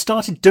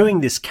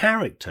doing this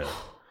character.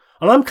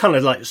 And I'm kind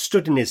of like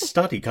stood in his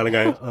study, kind of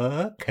going,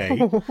 okay.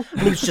 And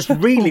he was just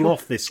reeling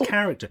off this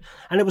character,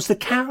 and it was the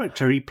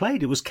character he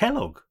played. It was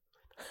Kellogg.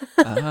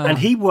 And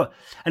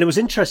it was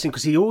interesting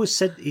because he always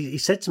said, he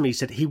said to me,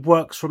 he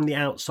works from the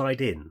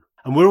outside in.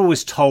 And we're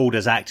always told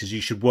as actors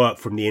you should work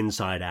from the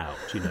inside out,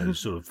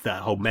 sort of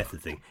that whole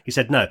method thing. He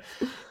said, no,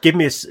 give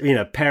me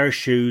a pair of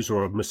shoes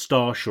or a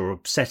moustache or a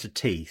set of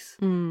teeth.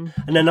 And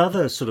then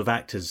other sort of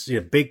actors,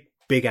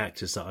 big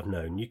actors that I've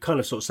known, you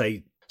kind of sort of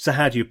say, so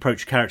how do you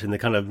approach a character? And they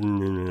kind of,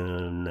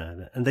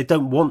 and they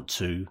don't want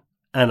to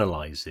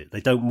analyse it.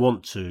 They don't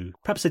want to,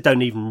 perhaps they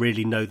don't even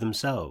really know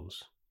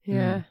themselves.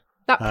 Yeah.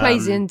 That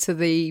plays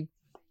into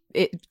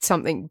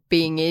something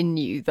being in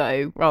you,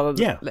 though, rather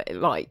than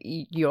like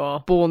you're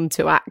born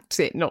to act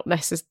it, not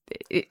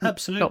necessarily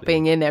not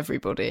being in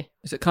everybody.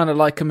 Is it kind of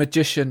like a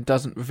magician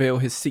doesn't reveal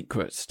his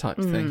secrets type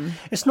thing?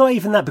 It's not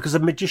even that, because a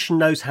magician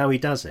knows how he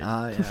does it.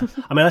 Ah, yeah.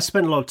 I mean, I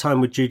spent a lot of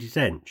time with Judi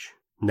Dench.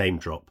 Name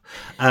drop.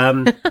 Let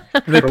me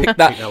pick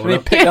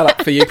that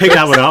up for you. Pick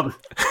that one up.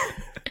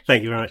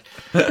 Thank you very much.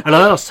 And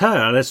I asked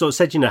her, and I sort of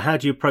said, how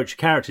do you approach a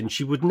character? And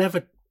she would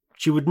never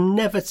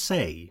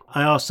say.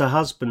 I asked her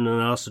husband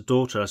and I asked her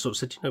daughter, I sort of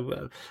said,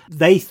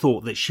 they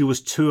thought that she was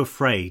too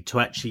afraid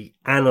to actually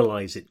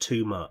analyse it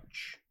too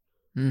much.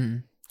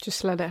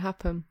 Just let it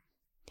happen.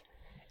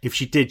 If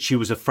she did, she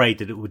was afraid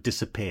that it would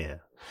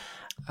disappear.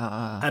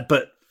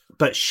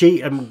 But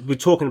she, we're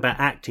talking about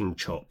acting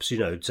chops,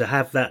 to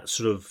have that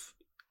sort of,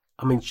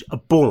 an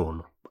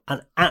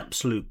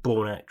absolute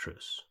born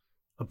actress,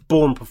 a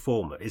born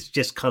performer. It's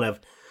just kind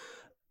of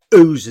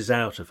oozes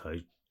out of her.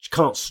 She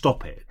can't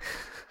stop it.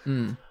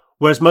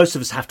 Whereas most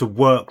of us have to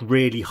work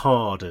really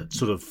hard at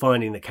sort of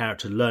finding the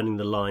character, learning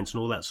the lines and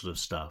all that sort of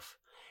stuff.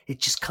 It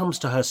just comes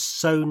to her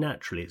so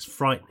naturally. It's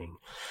frightening.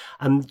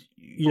 And,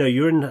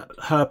 you're in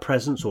her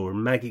presence or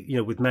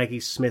Maggie, with Maggie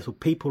Smith or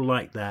people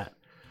like that.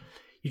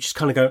 You just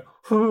kind of go,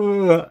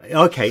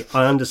 okay,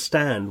 I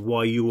understand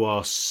why you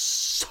are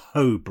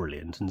so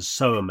brilliant and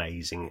so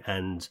amazing.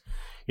 And,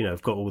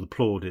 I've got all the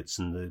plaudits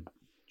and the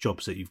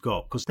jobs that you've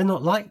got, because they're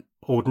not like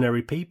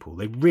ordinary people.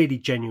 They really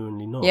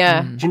genuinely not.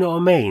 Yeah. Do you know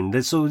what I mean?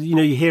 There's sort of, you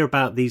hear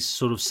about these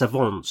sort of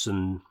savants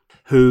and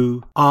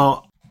who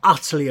are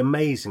utterly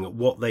amazing at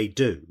what they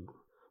do,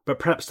 but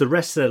perhaps the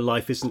rest of their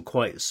life isn't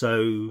quite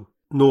so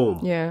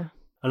normal. Yeah.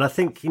 And I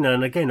think,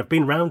 and again, I've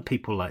been around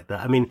people like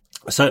that. I mean,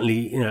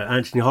 certainly,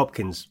 Anthony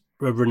Hopkins,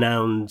 a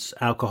renowned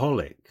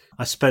alcoholic.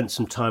 I spent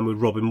some time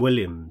with Robin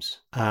Williams,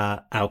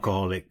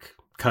 alcoholic,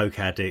 coke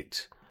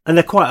addict. And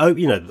they're quite,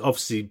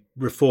 obviously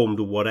reformed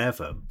or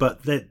whatever,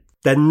 but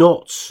they're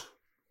not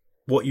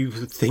what you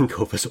would think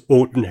of as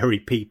ordinary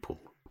people,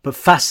 but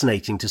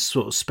fascinating to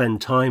sort of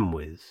spend time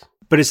with.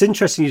 But it's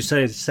interesting you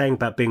saying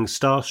about being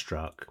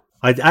starstruck.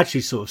 I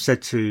actually sort of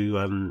said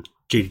to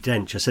Judi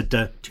Dench, I said,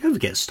 do you ever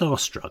get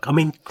starstruck? I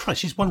mean,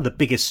 Christ, she's one of the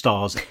biggest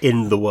stars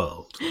in the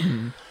world.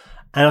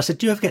 And I said,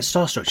 do you ever get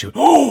starstruck? She went,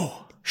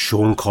 oh,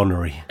 Sean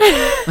Connery.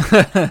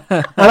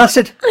 And I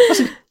said,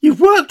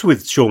 you've worked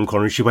with Sean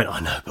Connery. She went, I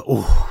know, but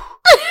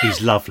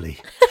he's lovely.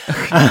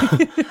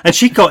 And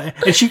she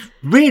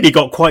really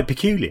got quite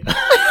peculiar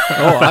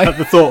about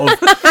the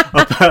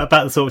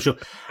thought of Sean.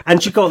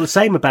 And she got the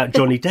same about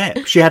Johnny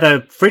Depp. She had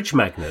a fridge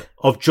magnet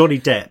of Johnny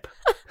Depp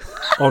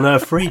on her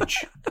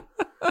fridge.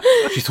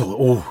 She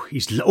thought,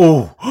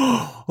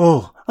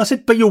 I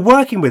said, but you're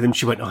working with him.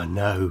 She went, I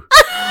know.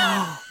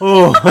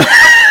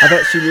 I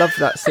bet she loved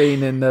that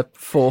scene in the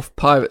 4th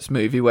Pirates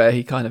movie where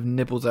he kind of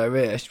nibbles her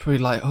ear. She's probably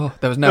like,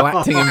 there was no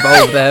acting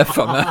involved there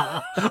from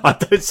her. I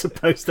don't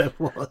suppose there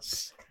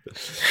was.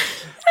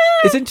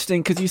 It's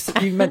interesting because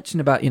you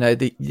mentioned about,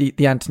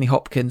 the Anthony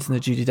Hopkins and the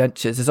Judi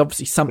Denchs. There's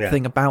obviously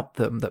something about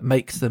them that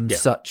makes them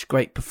such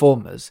great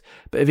performers.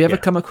 But have you ever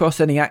come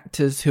across any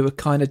actors who are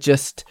kind of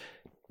just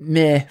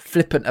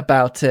flippant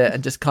about it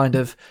and just kind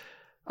of,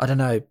 I don't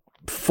know,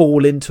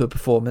 fall into a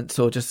performance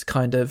or just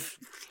kind of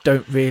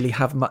don't really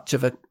have much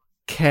of a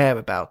care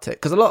about it?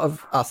 Because a lot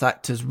of us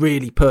actors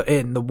really put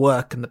in the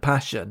work and the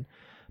passion.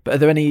 But are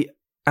there any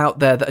out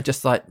there that are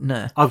just like,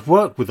 nah? I've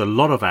worked with a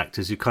lot of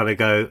actors who kind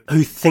of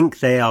who think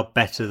they are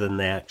better than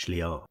they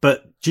actually are.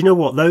 But do you know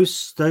what?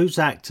 Those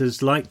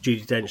actors like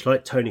Judi Dench,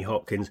 like Tony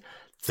Hopkins,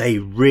 they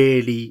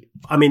really,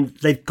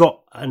 they've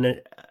got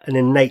an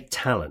innate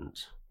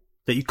talent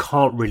that you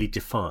can't really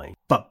define.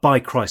 But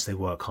by Christ, they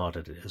work hard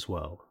at it as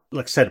well.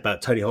 Like I said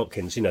about Tony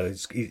Hopkins,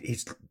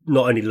 he's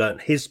not only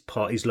learnt his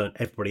part, he's learnt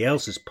everybody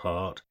else's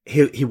part.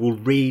 He will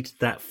read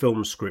that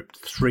film script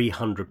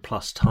 300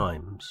 plus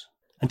times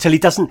until he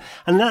doesn't.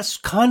 And that's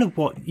kind of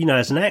what,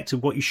 as an actor,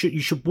 what you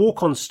should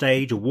walk on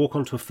stage or walk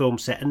onto a film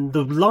set, and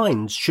the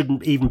lines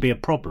shouldn't even be a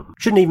problem.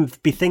 Shouldn't even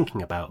be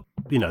thinking about,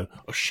 oh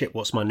shit,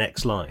 what's my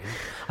next line?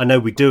 I know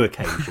we do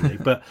occasionally,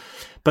 but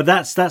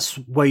that's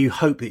where you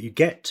hope that you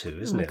get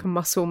to, isn't it? Like a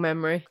muscle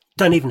memory.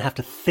 Don't even have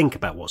to think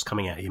about what's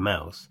coming out of your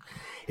mouth.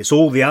 It's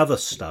all the other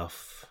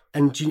stuff.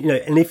 And,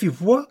 and if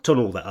you've worked on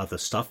all that other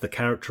stuff, the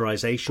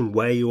characterization,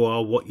 where you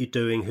are, what you're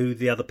doing, who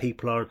the other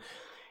people are,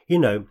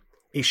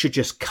 it should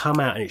just come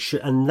out,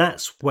 and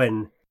that's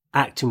when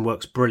acting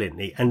works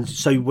brilliantly. And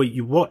so when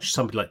you watch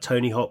somebody like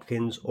Tony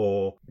Hopkins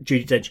or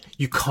Judi Dench,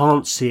 you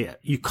can't see it.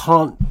 You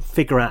can't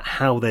figure out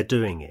how they're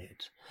doing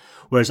it.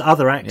 Whereas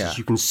other actors,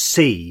 you can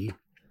see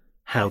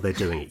how they're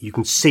doing it. You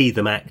can see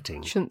them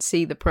acting. Shouldn't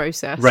see the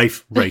process.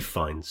 Ralph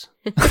Fiennes.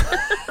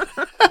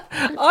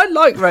 I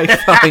like Ralph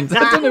Fiennes.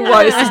 I don't know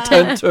why this has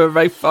turned to a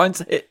Ralph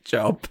Fiennes hit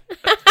job.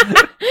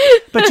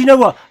 But you know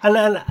what?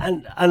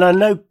 And I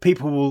know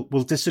people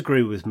will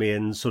disagree with me,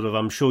 and sort of,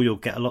 I'm sure you'll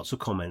get lots of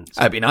comments.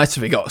 It'd be nice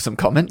if we got some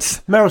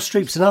comments. Meryl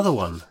Streep's another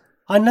one.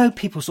 I know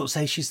people sort of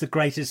say she's the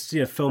greatest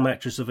film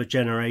actress of a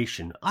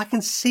generation. I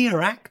can see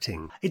her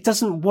acting. It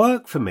doesn't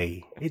work for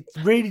me. It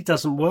really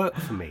doesn't work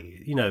for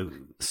me.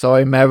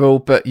 Sorry,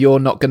 Meryl, but you're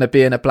not going to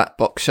be in a black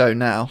box show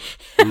now.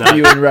 No.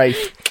 You and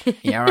Rafe,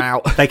 you're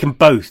out. They can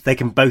both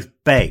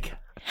beg,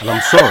 and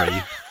I'm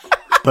sorry,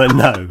 but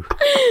no.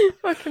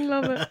 I can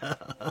love it.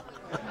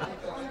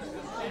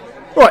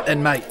 Right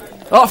then, mate.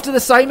 After the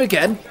same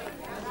again.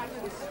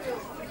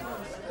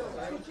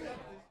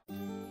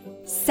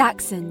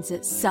 Saxons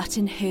at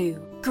Sutton Hoo,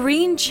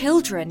 Green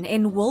Children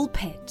in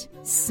Woolpit,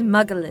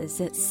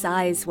 Smugglers at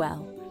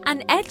Sizewell,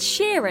 and Ed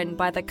Sheeran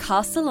by the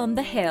Castle on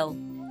the Hill.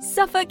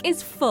 Suffolk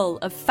is full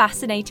of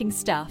fascinating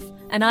stuff,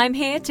 and I'm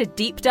here to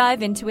deep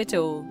dive into it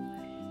all.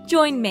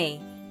 Join me,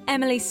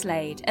 Emily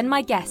Slade, and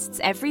my guests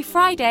every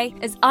Friday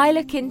as I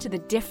look into the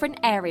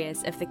different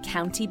areas of the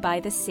county by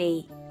the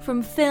sea.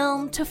 From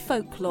film to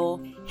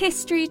folklore,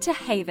 history to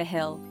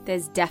Haverhill,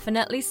 there's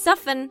definitely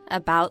something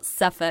about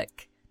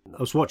Suffolk. I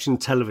was watching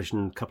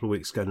television a couple of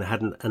weeks ago, and they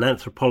had an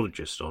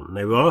anthropologist on, and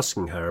they were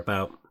asking her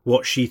about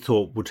what she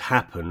thought would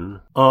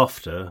happen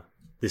after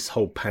this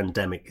whole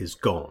pandemic is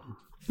gone.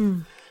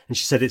 And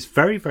she said it's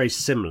very, very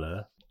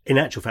similar, in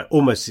actual fact,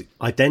 almost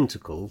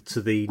identical to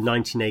the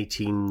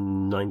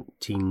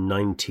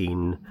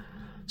 1918-1919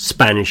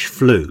 Spanish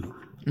flu,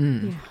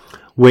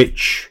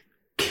 which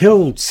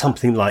killed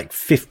something like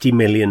 50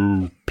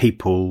 million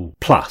people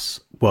plus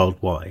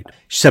worldwide.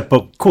 She said,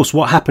 but of course,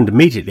 what happened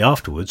immediately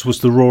afterwards was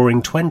the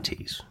Roaring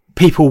Twenties.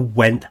 People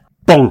went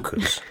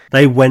bonkers.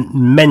 They went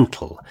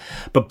mental.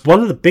 But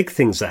one of the big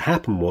things that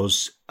happened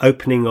was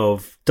opening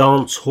of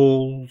dance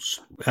halls,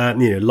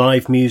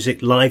 live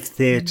music, live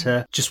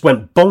theatre, just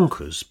went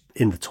bonkers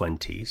in the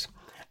 20s,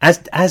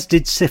 as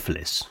did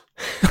syphilis.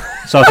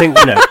 So I think,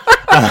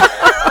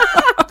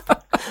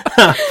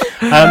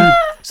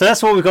 so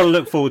that's what we've got to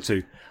look forward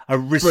to. A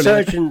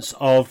resurgence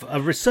of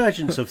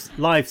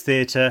live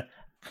theatre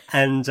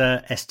and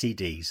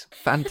STDs.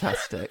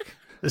 Fantastic.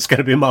 It's going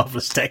to be a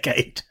marvellous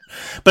decade.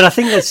 But I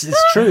think it's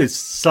true.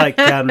 It's like,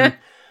 I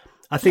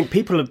think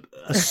people are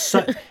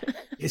so...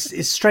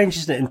 It's strange,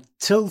 isn't it?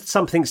 Until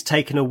something's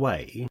taken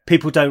away,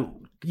 people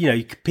don't...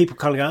 people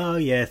kind of go, oh,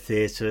 yeah,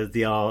 theatre,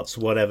 the arts,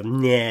 whatever.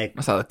 Yeah.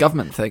 That's how the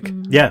government think.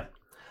 Yeah.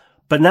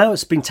 But now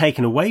it's been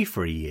taken away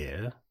for a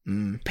year.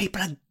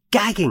 People are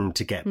gagging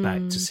to get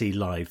back to see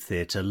live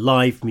theatre,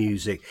 live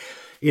music,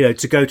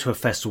 to go to a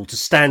festival, to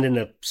stand in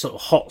a sort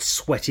of hot,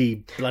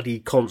 sweaty, bloody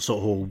concert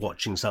hall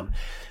watching something.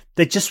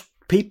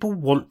 People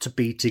want to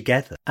be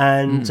together.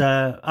 And,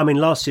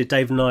 last year,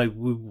 Dave and I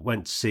we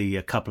went to see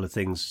a couple of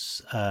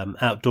things,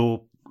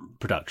 outdoor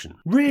production,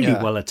 really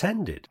well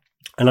attended.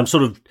 And I'm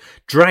sort of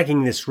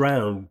dragging this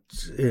round,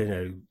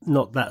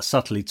 not that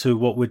subtly, to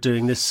what we're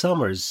doing this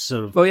summer. Is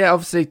sort of... Well, yeah,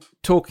 obviously,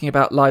 talking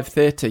about live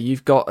theatre,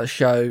 you've got a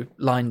show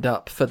lined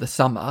up for the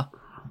summer.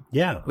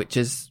 Yeah. Which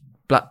is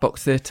Black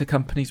Box Theatre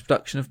Company's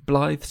production of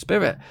Blithe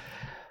Spirit.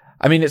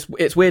 I mean,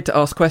 it's weird to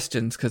ask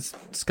questions because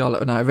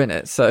Scarlett and I are in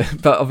it. So,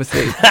 but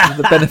obviously,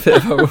 the benefit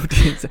of our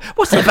audience.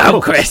 What's it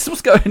about, Chris?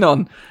 What's going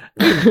on?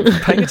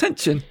 Paying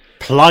attention.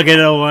 Plug it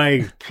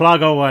away.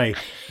 Plug away.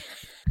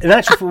 In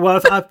actual,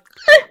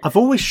 I've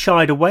always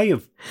shied away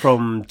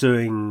from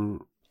doing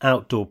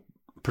outdoor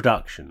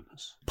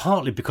productions,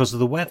 partly because of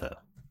the weather.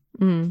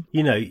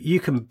 You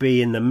can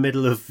be in the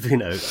middle of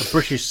a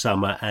British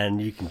summer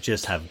and you can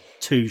just have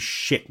 2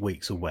 shit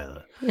weeks of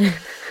weather.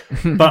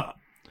 But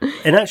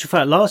in actual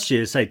fact, last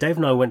year, Dave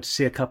and I went to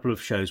see a couple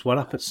of shows, one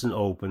up at St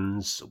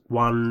Albans,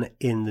 one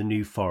in the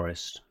New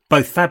Forest,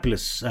 both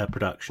fabulous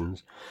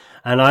productions.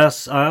 And I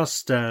asked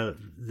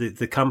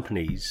the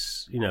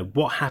companies,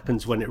 what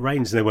happens when it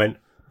rains? And they went,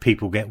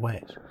 people get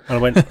wet. And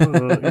I went,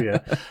 yeah.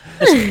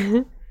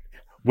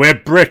 We're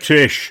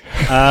British.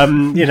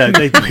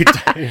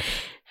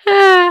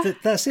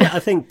 That's it. I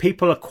think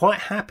people are quite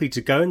happy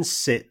to go and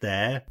sit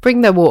there.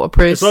 Bring their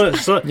waterproofs.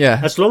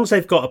 As long as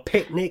they've got a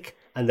picnic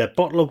and their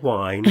bottle of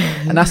wine.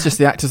 And that's just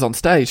the actors on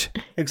stage.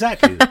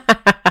 Exactly.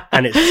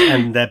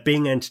 and they're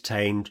being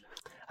entertained.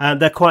 And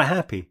they're quite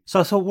happy. So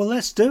I thought, well,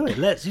 let's do it.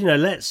 Let's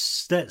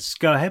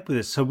go ahead with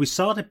this. So we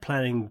started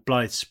planning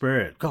Blithe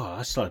Spirit. God,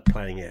 I started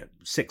planning it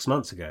 6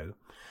 months ago.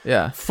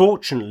 Yeah.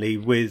 Fortunately,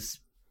 with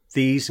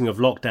the easing of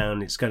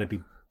lockdown, it's going to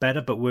be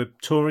better, but we're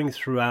touring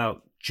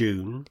throughout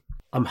June.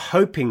 I'm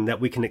hoping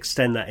that we can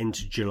extend that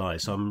into July.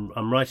 So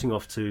I'm writing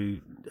off to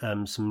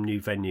some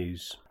new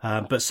venues.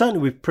 But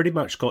certainly we've pretty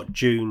much got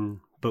June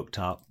booked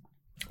up.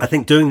 I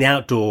think doing the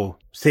outdoor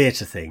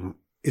theatre thing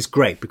is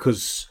great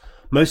because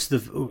most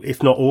of the,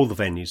 if not all the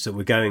venues that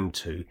we're going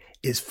to,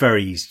 it's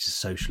very easy to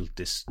social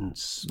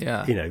distance.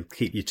 Yeah.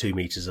 Keep you 2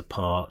 meters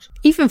apart.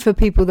 Even for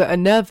people that are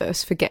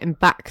nervous for getting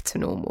back to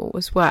normal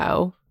as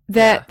well,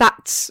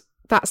 that's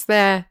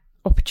their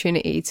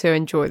opportunity to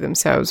enjoy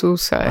themselves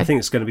also. I think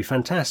it's going to be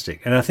fantastic.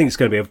 And I think it's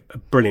going to be a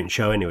brilliant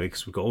show anyway,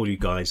 because we've got all you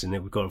guys in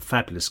it. We've got a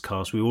fabulous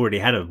cast. We already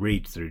had a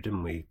read through,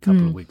 didn't we, a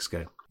couple of weeks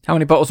ago. How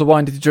many bottles of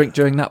wine did you drink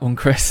during that one,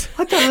 Chris?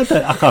 I can't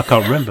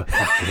remember.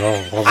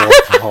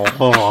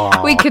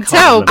 We could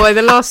tell by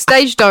the last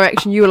stage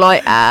direction you were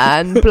like,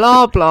 and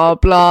blah, blah,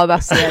 blah,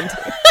 that's the end.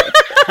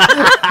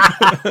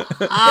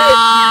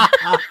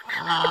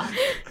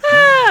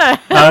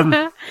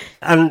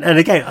 And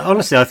again,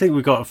 honestly, I think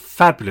we've got a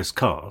fabulous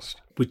cast.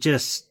 We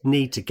just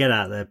need to get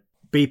out there,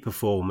 be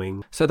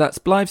performing. So that's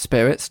Blithe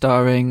Spirit,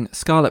 starring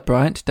Scarlett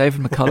Bryant, David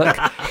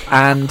McCulloch,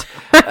 and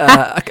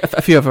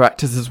a few other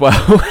actors as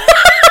well.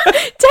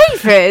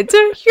 David,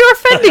 you're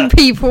offending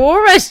people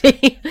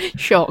already.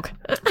 Shock.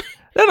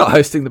 They're not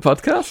hosting the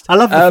podcast. I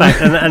love the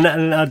fact,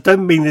 and I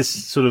don't mean this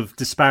sort of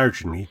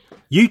disparagingly,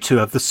 you two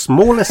have the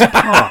smallest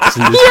parts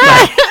in this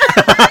play.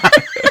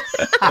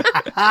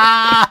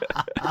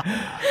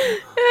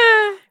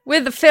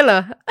 We're the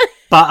filler.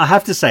 But I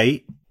have to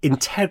say,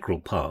 integral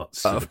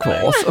parts. Of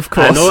course.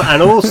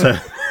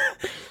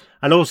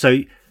 And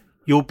also,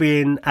 you'll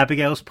be in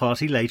Abigail's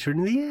party later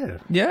in the year.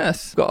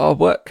 Yes, got our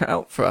work cut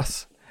out for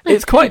us.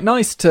 It's quite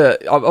nice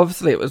to...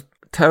 Obviously, it was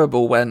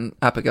terrible when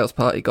Abigail's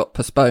party got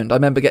postponed. I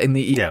remember getting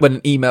when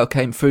an email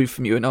came through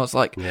from you, and I was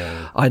like,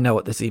 I know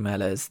what this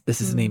email is.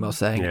 This is an email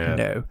saying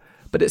no.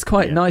 But it's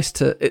quite nice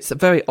to... It's a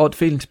very odd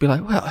feeling to be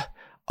like, well,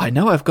 I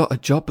know I've got a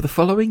job the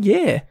following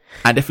year.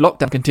 And if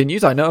lockdown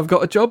continues, I know I've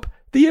got a job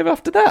the year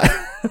after that.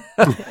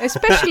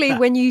 Especially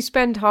when you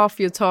spend half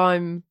your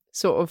time...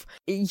 sort of,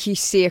 you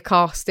see a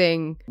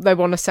casting, they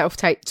want a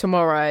self-tape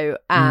tomorrow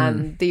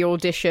and the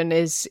audition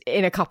is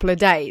in a couple of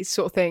days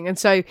sort of thing. And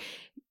so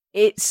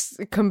it's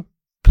a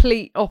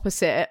complete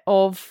opposite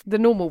of the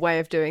normal way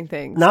of doing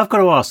things. Now I've got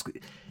to ask,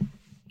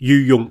 you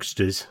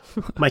youngsters,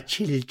 my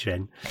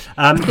children,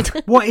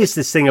 what is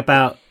this thing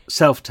about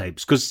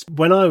self-tapes? Because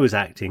when I was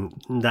acting,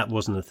 that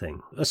wasn't a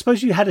thing. I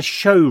suppose you had a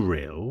show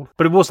reel,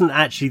 but it wasn't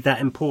actually that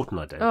important,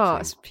 I don't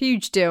think. It's a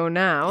huge deal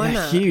now, isn't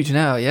it? Huge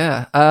now,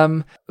 yeah.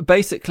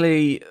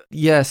 Basically,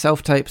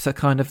 self-tapes are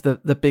kind of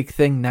the big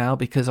thing now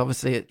because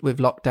obviously with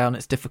lockdown,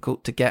 it's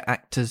difficult to get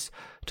actors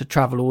to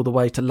travel all the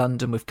way to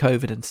London with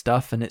COVID and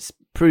stuff, and it's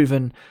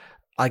proven,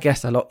 I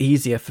guess, a lot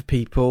easier for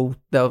people.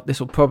 This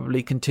will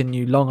probably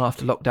continue long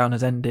after lockdown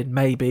has ended,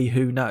 maybe,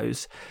 who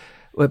knows.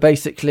 Where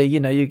basically,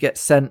 you get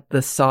sent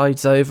the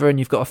sides over and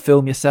you've got to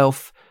film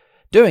yourself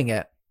doing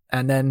it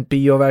and then be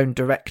your own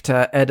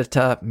director,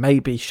 editor,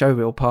 maybe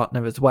showreel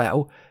partner as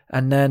well,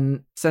 and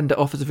then send it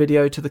off as a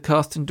video to the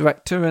casting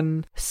director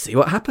and see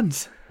what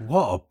happens.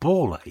 What a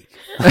ball ache.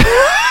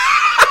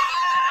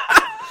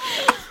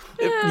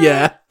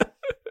 Yeah.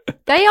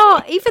 They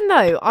are, even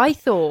though I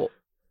thought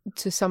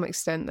to some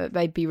extent that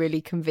they'd be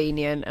really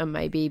convenient, and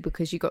maybe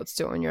because you got to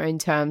do it on your own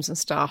terms and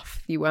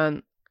stuff, you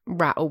weren't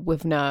rattled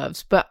with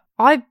nerves. But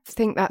I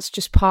think that's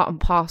just part and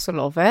parcel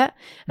of it,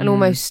 and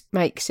almost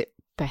makes it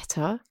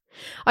better.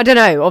 I don't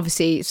know,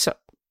 obviously it's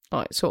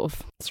like sort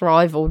of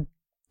thrive or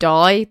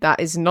die. That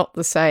is not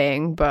the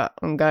saying, but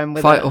I'm going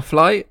with Fight or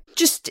flight.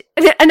 Just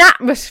an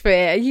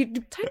atmosphere. You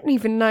don't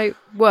even know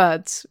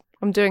words.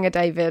 I'm doing a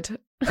David.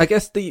 I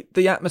guess the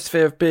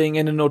atmosphere of being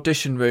in an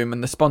audition room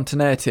and the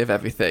spontaneity of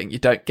everything, you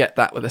don't get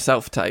that with a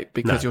self-tape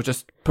because you're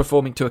just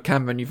performing to a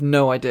camera and you've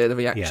no idea the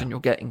reaction you're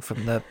getting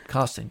from the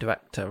casting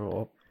director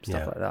or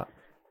stuff like that.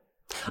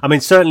 I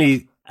mean,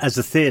 certainly as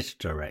a theatre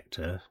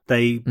director,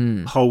 they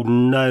hold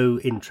no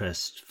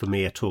interest for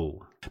me at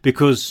all.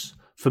 Because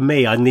for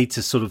me, I need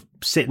to sort of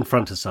sit in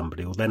front of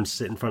somebody or them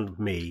sit in front of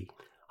me.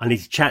 I need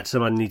to chat to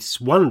them. I need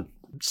to,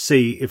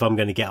 see if I'm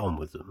going to get on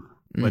with them,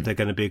 whether they're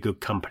going to be a good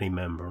company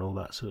member and all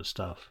that sort of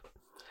stuff.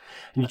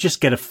 And you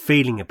just get a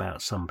feeling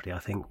about somebody, I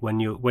think, when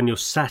you're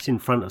sat in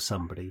front of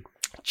somebody,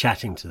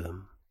 chatting to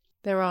them.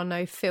 There are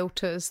no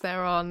filters.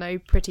 There are no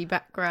pretty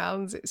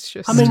backgrounds. It's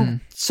just... I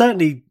mean,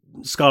 certainly,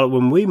 Scarlett,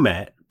 when we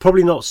met,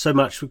 probably not so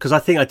much because I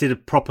think I did a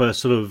proper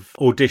sort of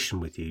audition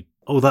with you.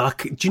 Although,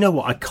 do you know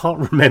what? I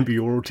can't remember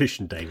your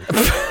audition, David.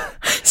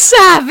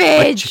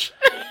 Savage!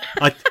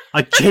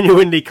 I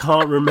genuinely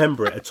can't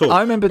remember it at all.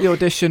 I remember the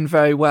audition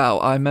very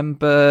well. I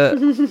remember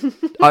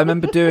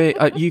doing.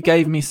 You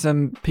gave me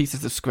some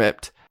pieces of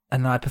script,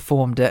 and I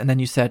performed it. And then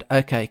you said,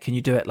 "Okay, can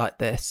you do it like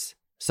this?"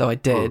 So I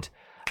did.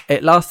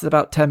 It lasted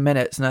about 10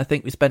 minutes, and I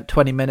think we spent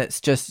 20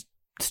 minutes just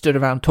stood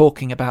around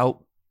talking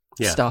about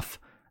stuff,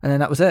 and then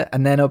that was it.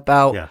 And then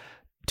about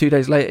 2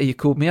 days later, you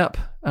called me up,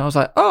 and I was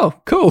like, "Oh,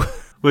 cool."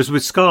 Was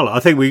with Scarlett. I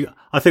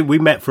think we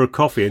met for a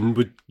coffee and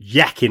were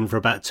yakking for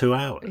about 2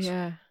 hours.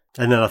 Yeah.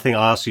 And then I think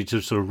I asked you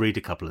to sort of read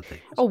a couple of things.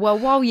 Oh, well,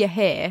 while you're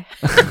here.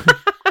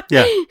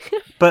 Yeah.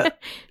 But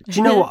do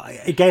you know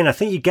what? Again, I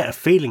think you get a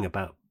feeling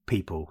about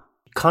people.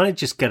 You kind of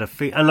just get a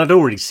feeling. And I'd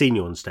already seen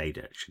you on stage,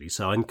 actually,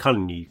 so I kind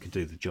of knew you could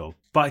do the job.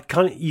 But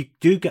you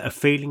do get a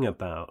feeling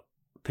about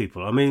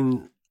people. I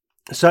mean,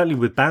 certainly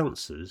with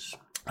bouncers,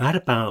 I had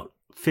about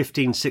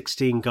 15,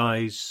 16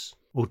 guys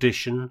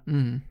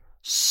audition.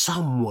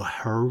 Some were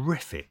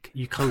horrific.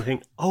 You kind of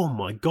think, oh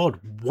my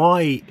God,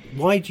 why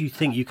do you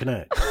think you can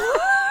act?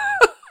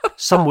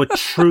 Some were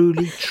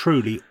truly,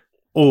 truly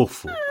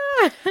awful.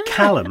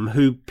 Callum,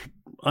 who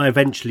I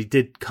eventually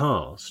did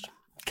cast,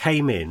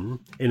 came in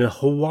a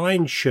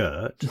Hawaiian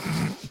shirt.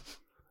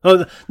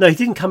 Oh, no, he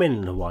didn't come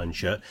in a Hawaiian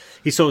shirt.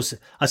 He sort of,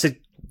 I said,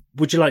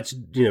 would you like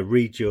to,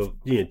 read your,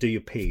 do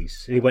your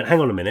piece? And he went, hang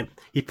on a minute.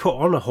 He put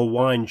on a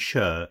Hawaiian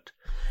shirt.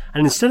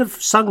 And instead of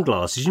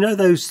sunglasses,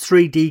 those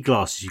 3D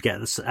glasses you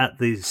get at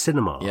the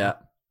cinema? Yeah.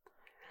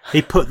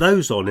 He put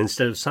those on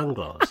instead of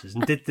sunglasses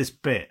and did this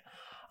bit.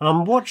 And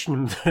I'm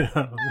watching him,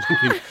 I'm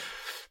thinking,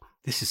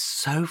 this is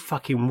so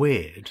fucking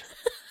weird.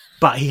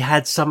 But he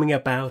had something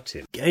about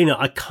him.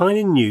 I kind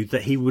of knew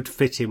that he would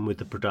fit in with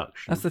the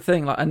production. That's the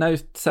thing. Like, I know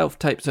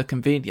self-tapes are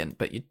convenient,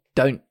 but you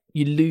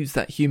lose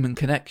that human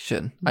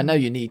connection. I know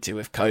you need to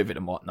with COVID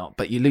and whatnot,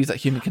 but you lose that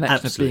human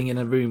connection of being in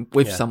a room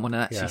with someone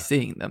and actually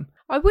seeing them.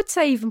 I would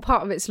say even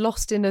part of it's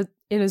lost in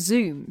a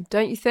Zoom,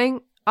 don't you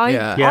think?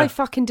 I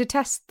fucking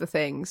detest the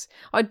things.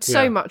 I'd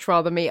so much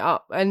rather meet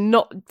up, and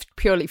not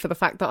purely for the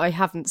fact that I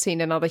haven't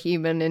seen another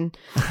human in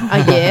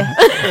a year.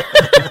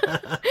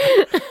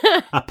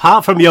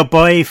 Apart from your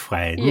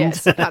boyfriend.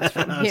 Yes, that's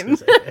from him.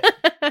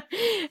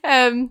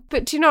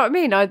 But do you know what I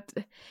mean?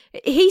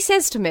 He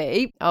says to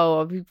me,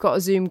 oh, we've got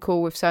a Zoom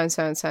call with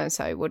so-and-so and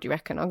so-and-so. What do you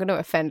reckon? I'm going to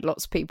offend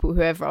lots of people,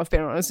 whoever I've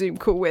been on a Zoom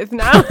call with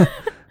now.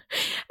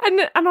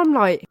 and I'm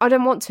like, I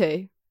don't want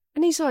to.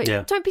 And he's like,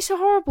 don't be so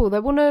horrible. They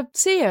want to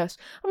see us.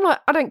 I'm like,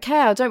 I don't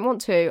care. I don't want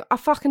to. I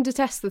fucking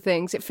detest the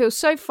things. It feels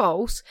so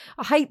false.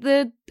 I hate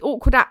the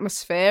awkward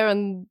atmosphere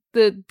and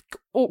the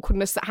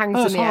awkwardness that hangs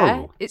in the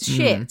air. It's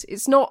shit.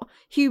 It's not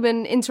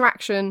human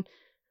interaction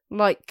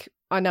like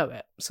I know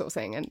it, sort of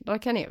thing, and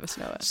like any of us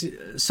know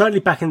it.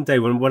 Certainly back in the day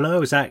when I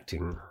was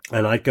acting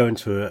and I'd go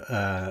into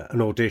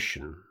an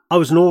audition, I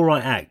was an all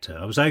right actor.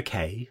 I was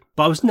okay,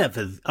 but I was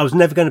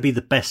never going to be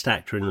the best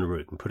actor in the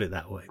room, put it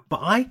that way. But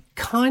I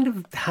kind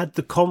of had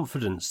the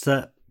confidence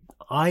that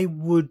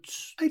I'd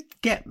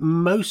get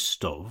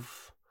most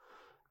of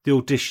the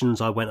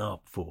auditions I went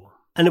up for.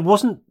 And it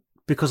wasn't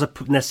because I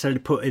necessarily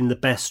put in the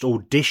best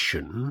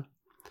audition.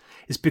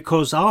 It's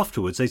because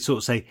afterwards they sort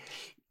of say,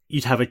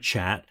 you'd have a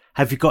chat.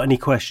 Have you got any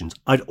questions?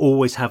 I'd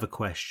always have a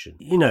question.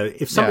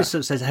 If somebody sort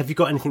of says, have you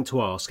got anything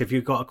to ask? Have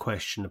you got a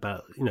question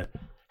about,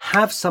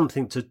 have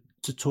something to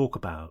talk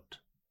about.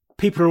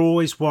 People are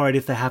always worried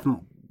if they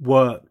haven't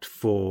worked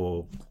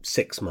for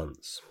 6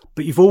 months.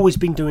 But you've always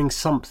been doing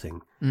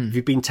something.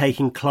 You've been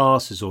taking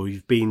classes or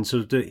you've been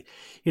sort of doing,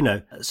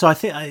 So I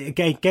think,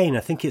 again, I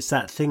think it's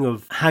that thing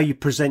of how you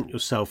present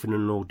yourself in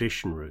an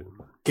audition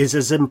room is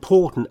as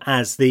important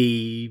as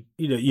the,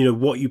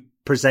 what you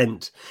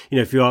present,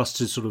 if you're asked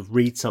to sort of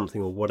read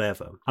something or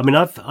whatever. I mean,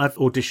 I've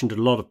auditioned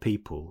a lot of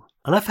people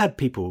And I've had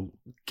people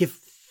give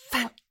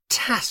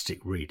fantastic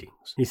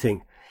readings. You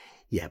think,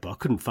 yeah, but I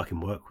couldn't fucking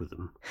work with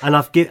them. And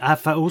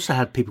I've also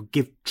had people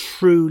give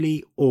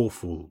truly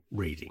awful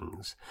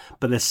readings,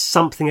 but there's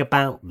something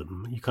about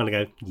them. You kind of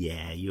go,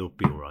 yeah, you'll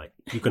be all right.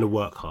 You're going to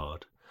work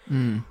hard.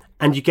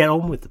 And you get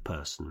on with the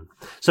person.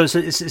 So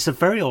it's a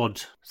very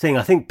odd thing.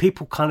 I think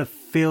people kind of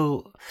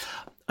feel,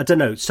 I don't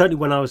know, certainly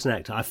when I was an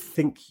actor, I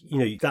think,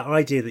 that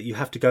idea that you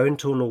have to go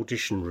into an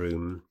audition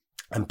room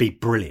and be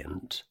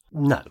brilliant.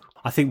 No.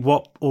 I think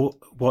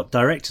what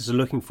directors are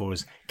looking for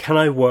is, can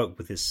I work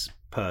with this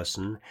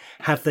person?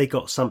 Have they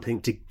got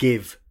something to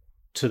give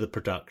to the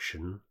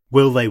production?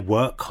 Will they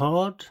work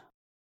hard?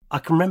 I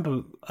can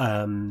remember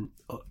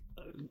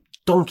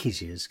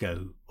donkeys years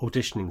ago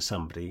auditioning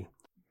somebody.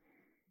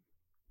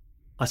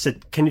 I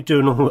said, can you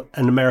do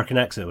an American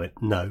accent? I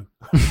went, no.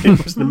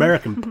 It was an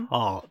American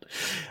part.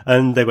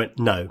 And they went,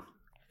 no.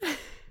 And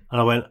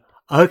I went,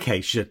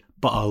 okay. She said,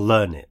 but I'll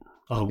learn it.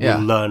 I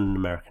will learn an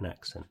American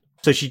accent.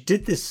 So she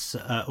did this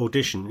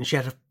audition, and she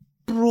had a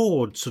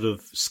broad sort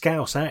of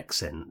Scouse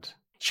accent.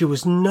 She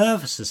was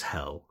nervous as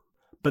hell,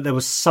 but there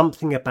was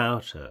something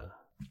about her.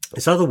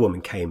 This other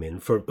woman came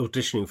in for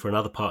auditioning for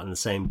another part in the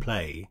same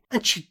play,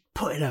 and she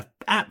put in an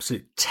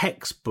absolute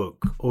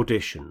textbook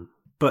audition.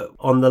 But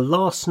on the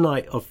last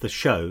night of the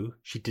show,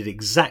 she did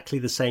exactly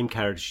the same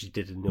character she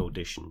did in the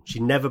audition. She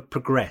never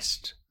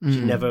progressed.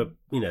 She never,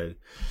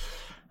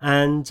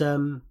 And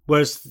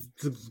whereas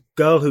the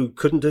girl who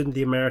couldn't do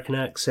the American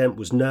accent,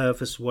 was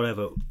nervous,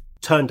 whatever,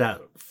 turned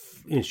out,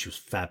 she was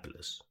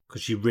fabulous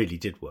because she really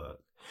did work.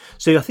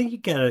 So I think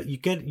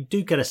you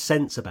do get a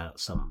sense about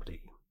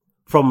somebody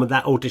from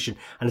that audition,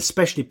 and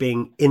especially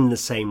being in the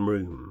same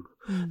room.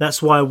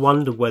 That's why I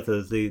wonder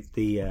whether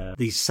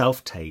these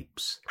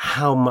self-tapes,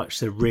 how much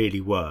they're really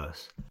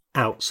worth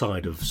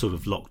outside of sort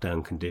of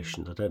lockdown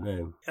conditions. I don't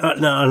know.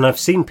 And I've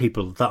seen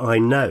people that I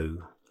know,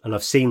 and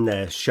I've seen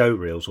their show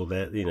reels or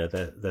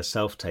their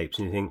self-tapes,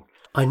 and you think,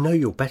 I know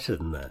you're better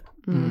than that.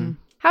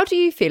 How do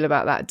you feel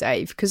about that,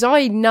 Dave? Because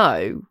I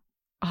know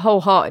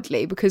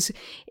wholeheartedly, because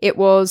it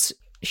was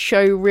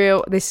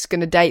Showreel, this is going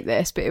to date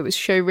this, but it was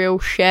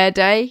Showreel Share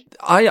Day.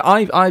 I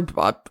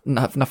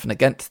have nothing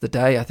against the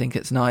day. I think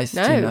it's nice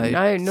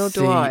to nor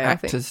see do I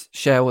actors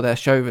share all their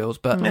show reels,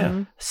 but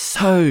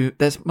so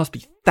there must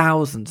be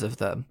thousands of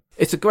them.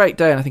 It's a great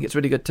day, and I think it's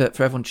really good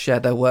for everyone to share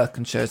their work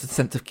and show us a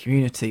sense of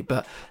community,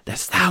 but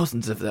there's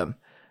thousands of them.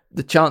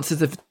 The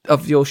chances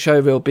of your show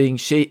reel being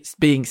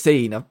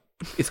seen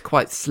is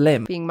quite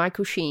slim. Being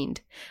Michael Sheen.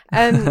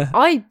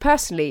 I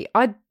personally,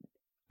 I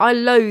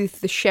loathe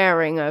the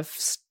sharing of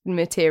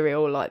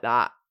material like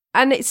that.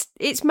 And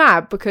it's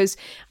mad because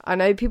I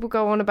know people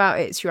go on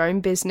about it's your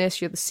own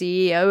business, you're the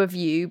CEO of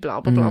you,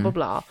 blah, blah, blah, blah,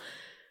 blah.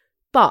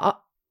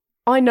 But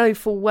I know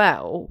full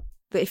well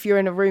that if you're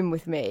in a room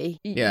with me,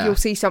 you'll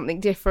see something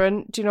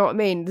different. Do you know what I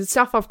mean? The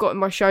stuff I've got in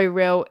my show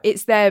reel,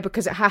 it's there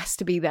because it has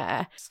to be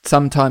there.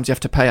 Sometimes you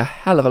have to pay a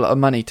hell of a lot of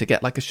money to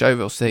get like a show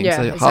reel scene.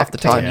 So half the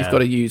time you've got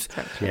to use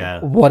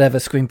whatever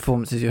screen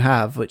performances you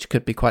have, which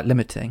could be quite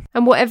limiting.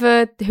 And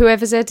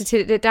whoever's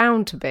edited it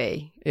down to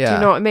be. Do you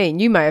know what I mean?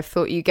 You may have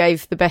thought you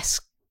gave the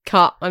best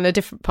cut on a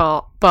different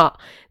part, but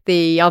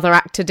the other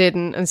actor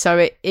didn't, and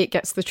so it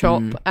gets the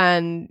chop,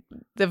 and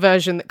the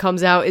version that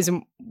comes out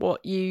isn't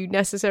what you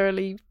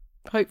necessarily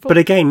hopeful. But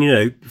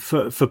again,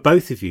 for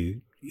both of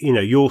you,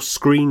 your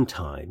screen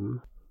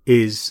time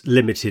is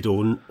limited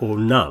or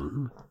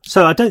none.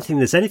 So I don't think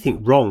there's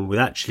anything wrong with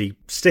actually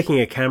sticking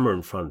a camera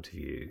in front of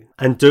you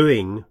and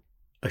doing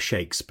a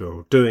Shakespeare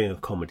or doing a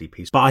comedy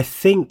piece. But I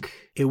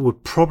think it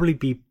would probably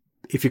be,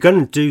 if you're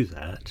going to do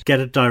that, get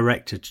a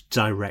director to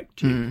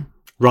direct you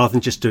rather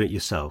than just do it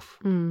yourself.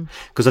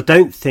 Because I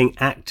don't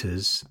think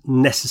actors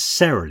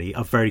necessarily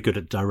are very good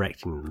at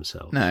directing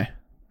themselves. No.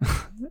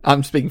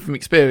 I'm speaking from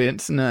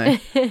experience, no.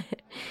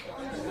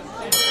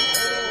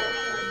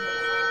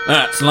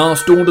 That's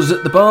last orders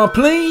at the bar,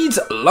 please.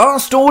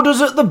 Last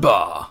orders at the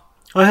bar.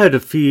 I heard a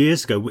few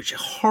years ago, which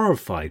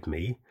horrified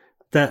me,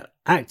 that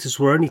actors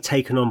were only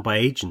taken on by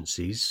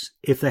agencies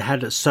if they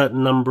had a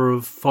certain number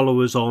of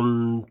followers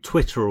on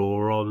Twitter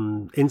or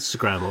on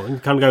Instagram,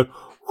 and kind of go,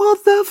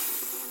 what the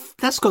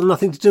that's got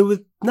nothing to do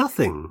with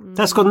nothing.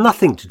 That's got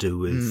nothing to do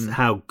with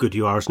how good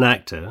you are as an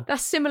actor.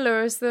 That's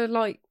similar as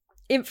the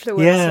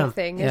influencer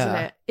thing, isn't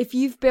it? If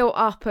you've built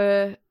up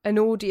an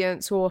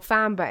audience or a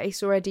fan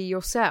base already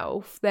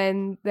yourself,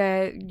 then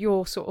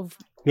you're sort of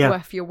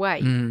worth your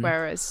weight.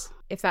 Whereas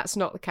if that's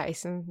not the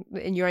case and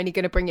you're only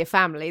going to bring your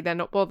family, they're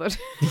not bothered.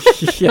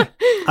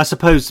 I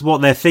suppose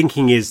what they're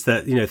thinking is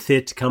that,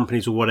 theatre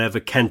companies or whatever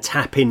can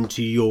tap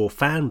into your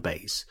fan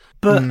base.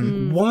 But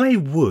why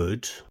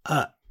would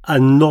a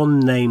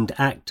non-named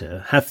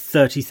actor have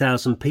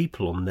 30,000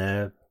 people on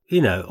their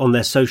on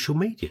their social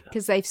media.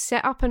 Because they've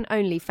set up an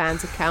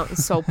OnlyFans account and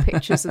sold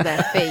pictures of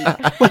their feet.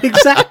 Well,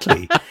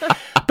 exactly.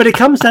 But it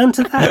comes down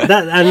to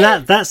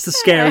that's the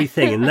scary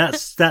thing, and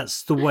that's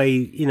the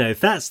way, if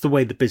that's the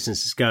way the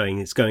business is going,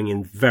 it's going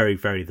in very,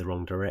 very the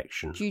wrong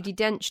direction. Judi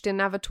Dench didn't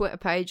have a Twitter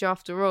page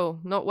after all,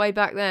 not way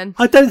back then.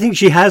 I don't think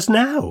she has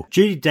now.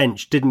 Judi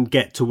Dench didn't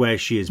get to where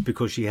she is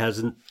because she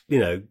hasn't,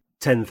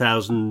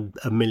 10,000,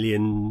 a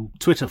million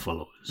Twitter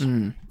followers.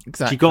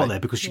 Exactly. She got there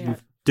because she can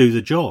do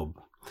the job.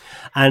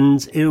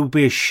 And it would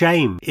be a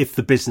shame if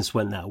the business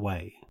went that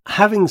way.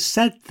 Having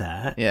said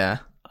that,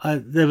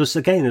 there was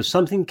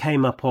something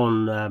came up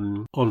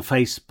on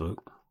Facebook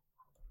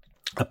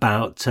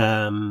about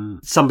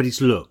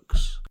somebody's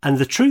looks, and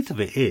the truth of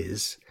it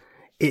is,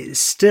 it's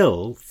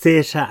still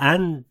theatre,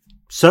 and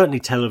certainly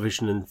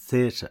television and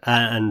theatre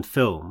and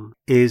film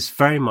is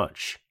very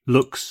much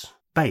looks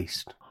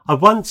based. I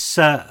once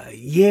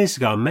years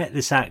ago I met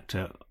this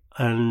actor,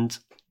 and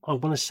I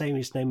want to say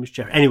his name was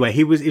Jerry. Anyway,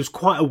 he was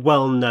quite a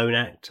well-known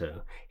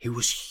actor. He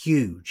was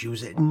huge. He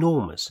was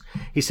enormous.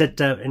 He said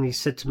to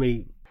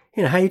me,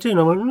 how you doing?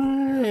 I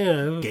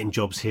went, getting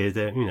jobs here,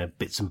 there,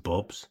 bits and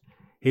bobs.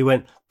 He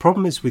went,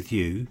 problem is with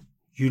you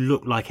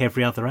look like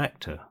every other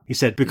actor. He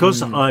said,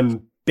 because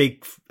I'm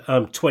big,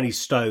 I'm 20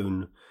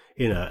 stone,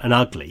 and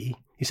ugly.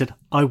 He said,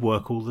 I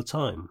work all the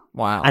time.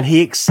 Wow. And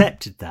he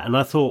accepted that. And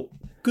I thought,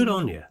 good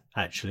on you,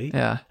 actually.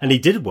 Yeah. And he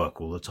did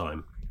work all the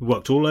time. He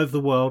worked all over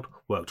the world,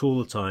 worked all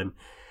the time.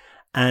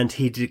 And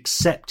he'd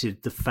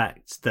accepted the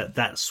fact that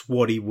that's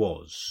what he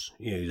was.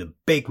 He's a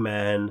big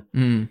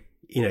man.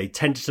 He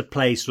tended to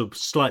play sort of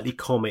slightly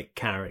comic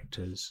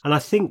characters. And I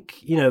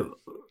think,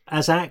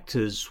 as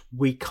actors,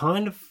 we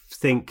kind of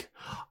think,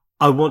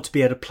 I want to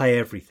be able to play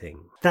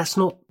everything. That's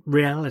not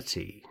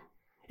reality.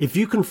 If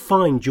you can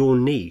find your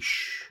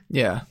niche,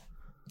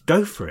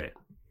 go for it.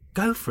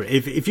 Go for it.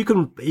 If you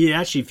can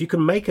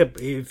make a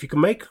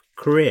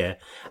career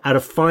out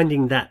of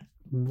finding that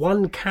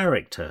one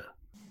character,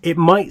 it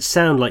might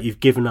sound like you've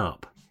given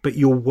up, but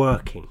you're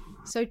working.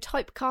 So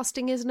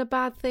typecasting isn't a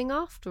bad thing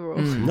after all.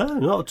 No,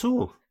 not at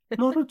all.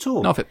 Not at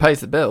all. Not if it pays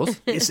the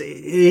bills. It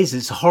is.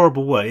 It's a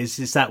horrible word.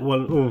 It's that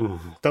one.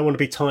 Don't want to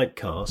be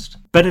typecast.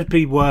 Better to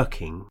be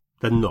working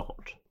than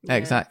not.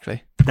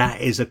 Exactly.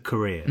 That is a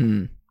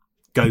career.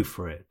 Go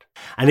for it.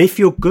 And if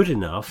you're good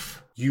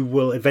enough, you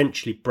will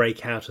eventually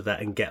break out of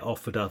that and get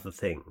offered other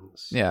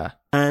things. Yeah.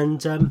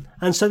 And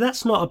so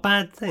that's not a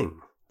bad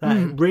thing.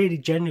 That really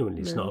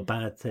genuinely is not a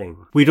bad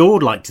thing. We'd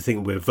all like to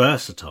think we're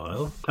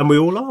versatile, and we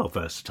all are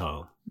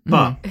versatile.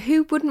 But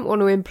who wouldn't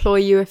want to employ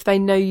you if they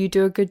know you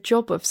do a good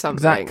job of something?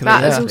 Exactly,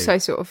 That is also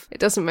sort of, it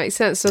doesn't make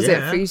sense, does it,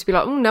 Yeah. for you to be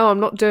like, oh no, I'm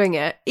not doing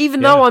it,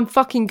 even though I'm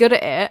fucking good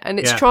at it and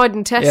it's Yeah. tried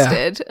and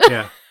tested.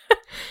 yeah,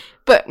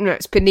 But no,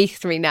 it's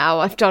beneath me now.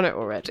 I've done it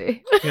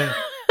already. yeah.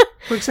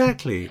 Well,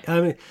 exactly.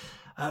 I mean,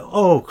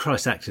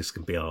 Christ, actors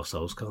can be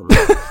arseholes, can't they?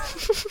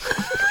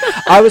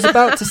 I was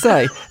about to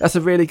say that's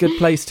a really good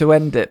place to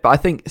end it, but I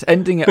think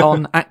ending it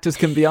on actors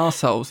can be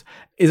arseholes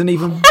is an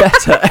even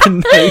better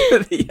ending for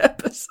the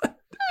episode.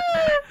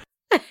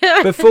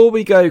 Before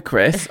we go,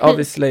 Chris,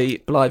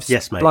 obviously Blythe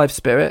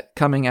Spirit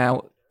coming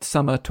out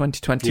summer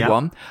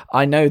 2021. Yep.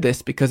 I know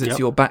this because it's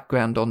your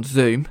background on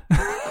Zoom.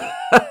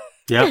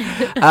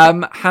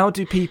 Yeah. How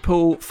do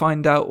people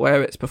find out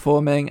where it's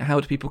performing?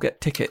 How do people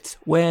get tickets?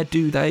 Where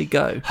do they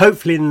go?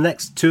 Hopefully in the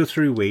next 2 or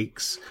 3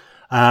 weeks,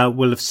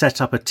 we'll have set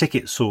up a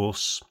ticket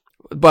source.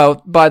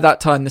 Well, by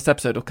that time, this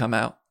episode will come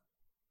out.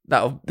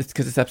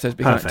 Because this episode's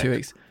been out in 2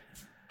 weeks.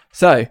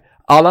 So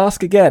I'll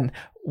ask again,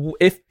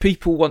 if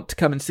people want to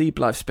come and see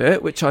Blythe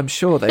Spirit, which I'm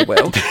sure they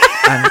will,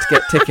 and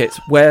get tickets,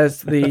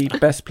 where's the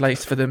best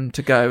place for them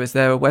to go? Is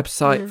there a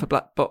website for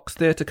Black Box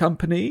Theatre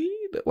Company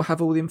that will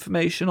have all the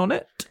information on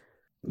it?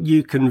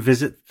 You can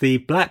visit the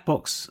Black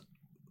Box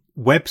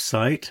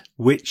website,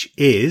 which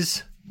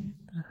is,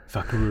 if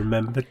I can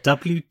remember,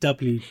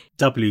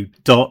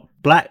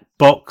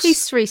 www.blackbox.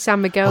 These 3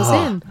 San Miguel's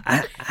in.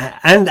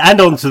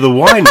 And onto the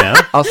wine now.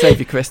 I'll save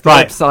you, Chris. The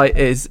website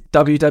is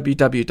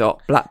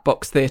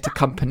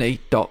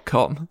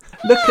www.blackboxtheatrecompany.com.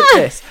 Look at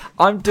this.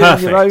 I'm doing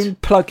your own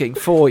plugging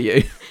for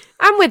you.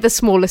 And with the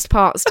smallest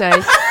parts,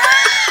 Dave.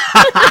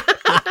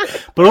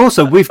 But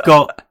also, we've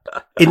got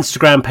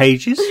Instagram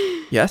pages.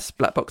 Yes,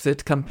 Black Box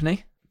Theatre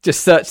Company.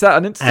 Just search that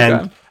on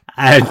Instagram.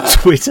 And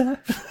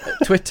Twitter.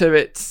 Twitter,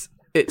 it's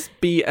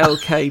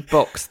BLK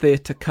Box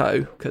Theatre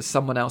Co. because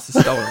someone else has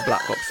stolen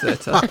Black Box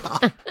Theatre.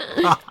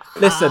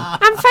 Listen.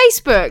 And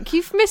Facebook.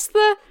 You've missed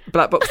the...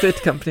 Black Box Theatre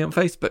Company on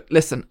Facebook.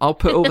 Listen, I'll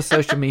put all the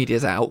social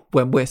medias out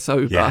when we're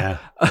sober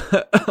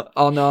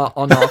on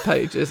our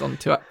pages on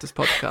Two Actors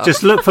Podcast.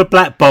 Just look for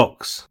Black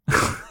Box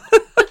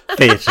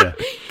Theatre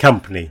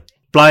Company.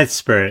 Blythe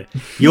Spirit.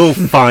 You'll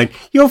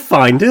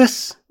find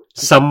us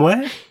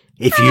somewhere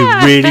if you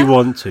really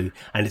want to,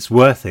 and it's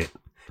worth it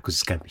because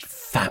it's going to be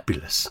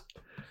fabulous.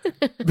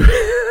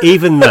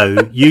 Even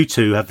though you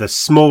two have the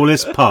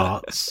smallest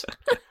parts.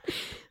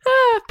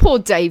 Poor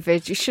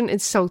David. You shouldn't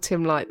insult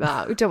him like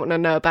that. We don't want to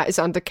know about his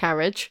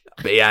undercarriage.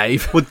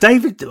 Behave. Well,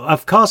 David,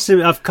 I've cast him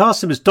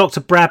as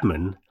Dr.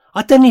 Bradman.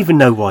 I don't even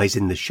know why he's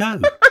in the show.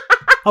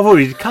 I've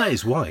already cut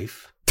his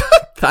wife.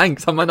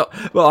 Thanks. I might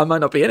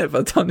not be in it by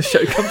the time the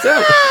show comes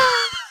out.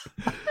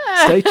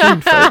 Stay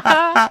tuned, folks.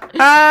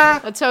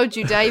 I told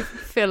you, Dave.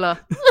 Filler.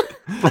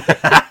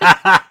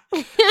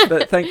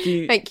 But thank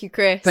you. Thank you,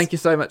 Chris. Thank you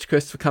so much,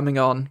 Chris, for coming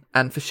on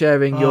and for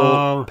sharing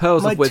your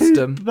pearls of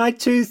wisdom. My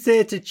two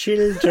theatre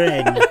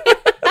children.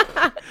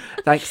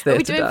 Thanks, Are we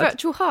Theatre doing Dad.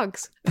 virtual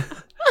hugs?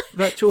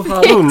 Virtual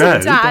hugs. Oh,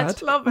 no.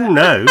 Dad, love it. Oh,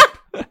 no.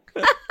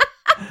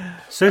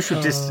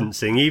 Social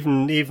distancing,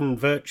 even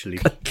virtually.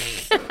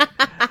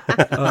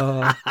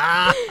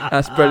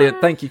 That's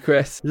brilliant. Thank you,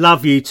 Chris.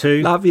 Love you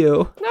two. Love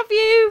you. Love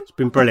you. It's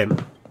been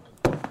brilliant.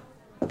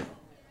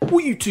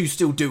 What are you two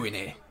still doing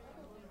here?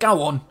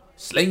 Go on,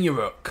 sling your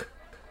hook.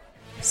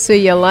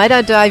 See you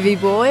later, Davey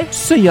boy.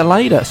 See you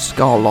later,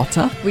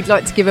 Scarlotta. We'd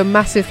like to give a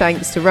massive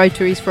thanks to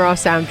Rotaries for our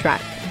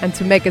soundtrack and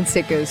to Megan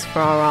Siggers for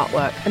our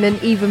artwork. And an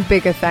even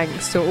bigger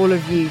thanks to all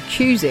of you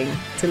choosing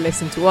to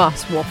listen to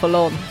us waffle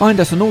on. Find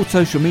us on all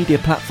social media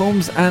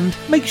platforms and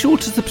make sure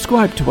to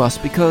subscribe to us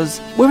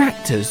because we're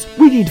actors.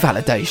 We need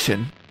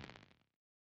validation.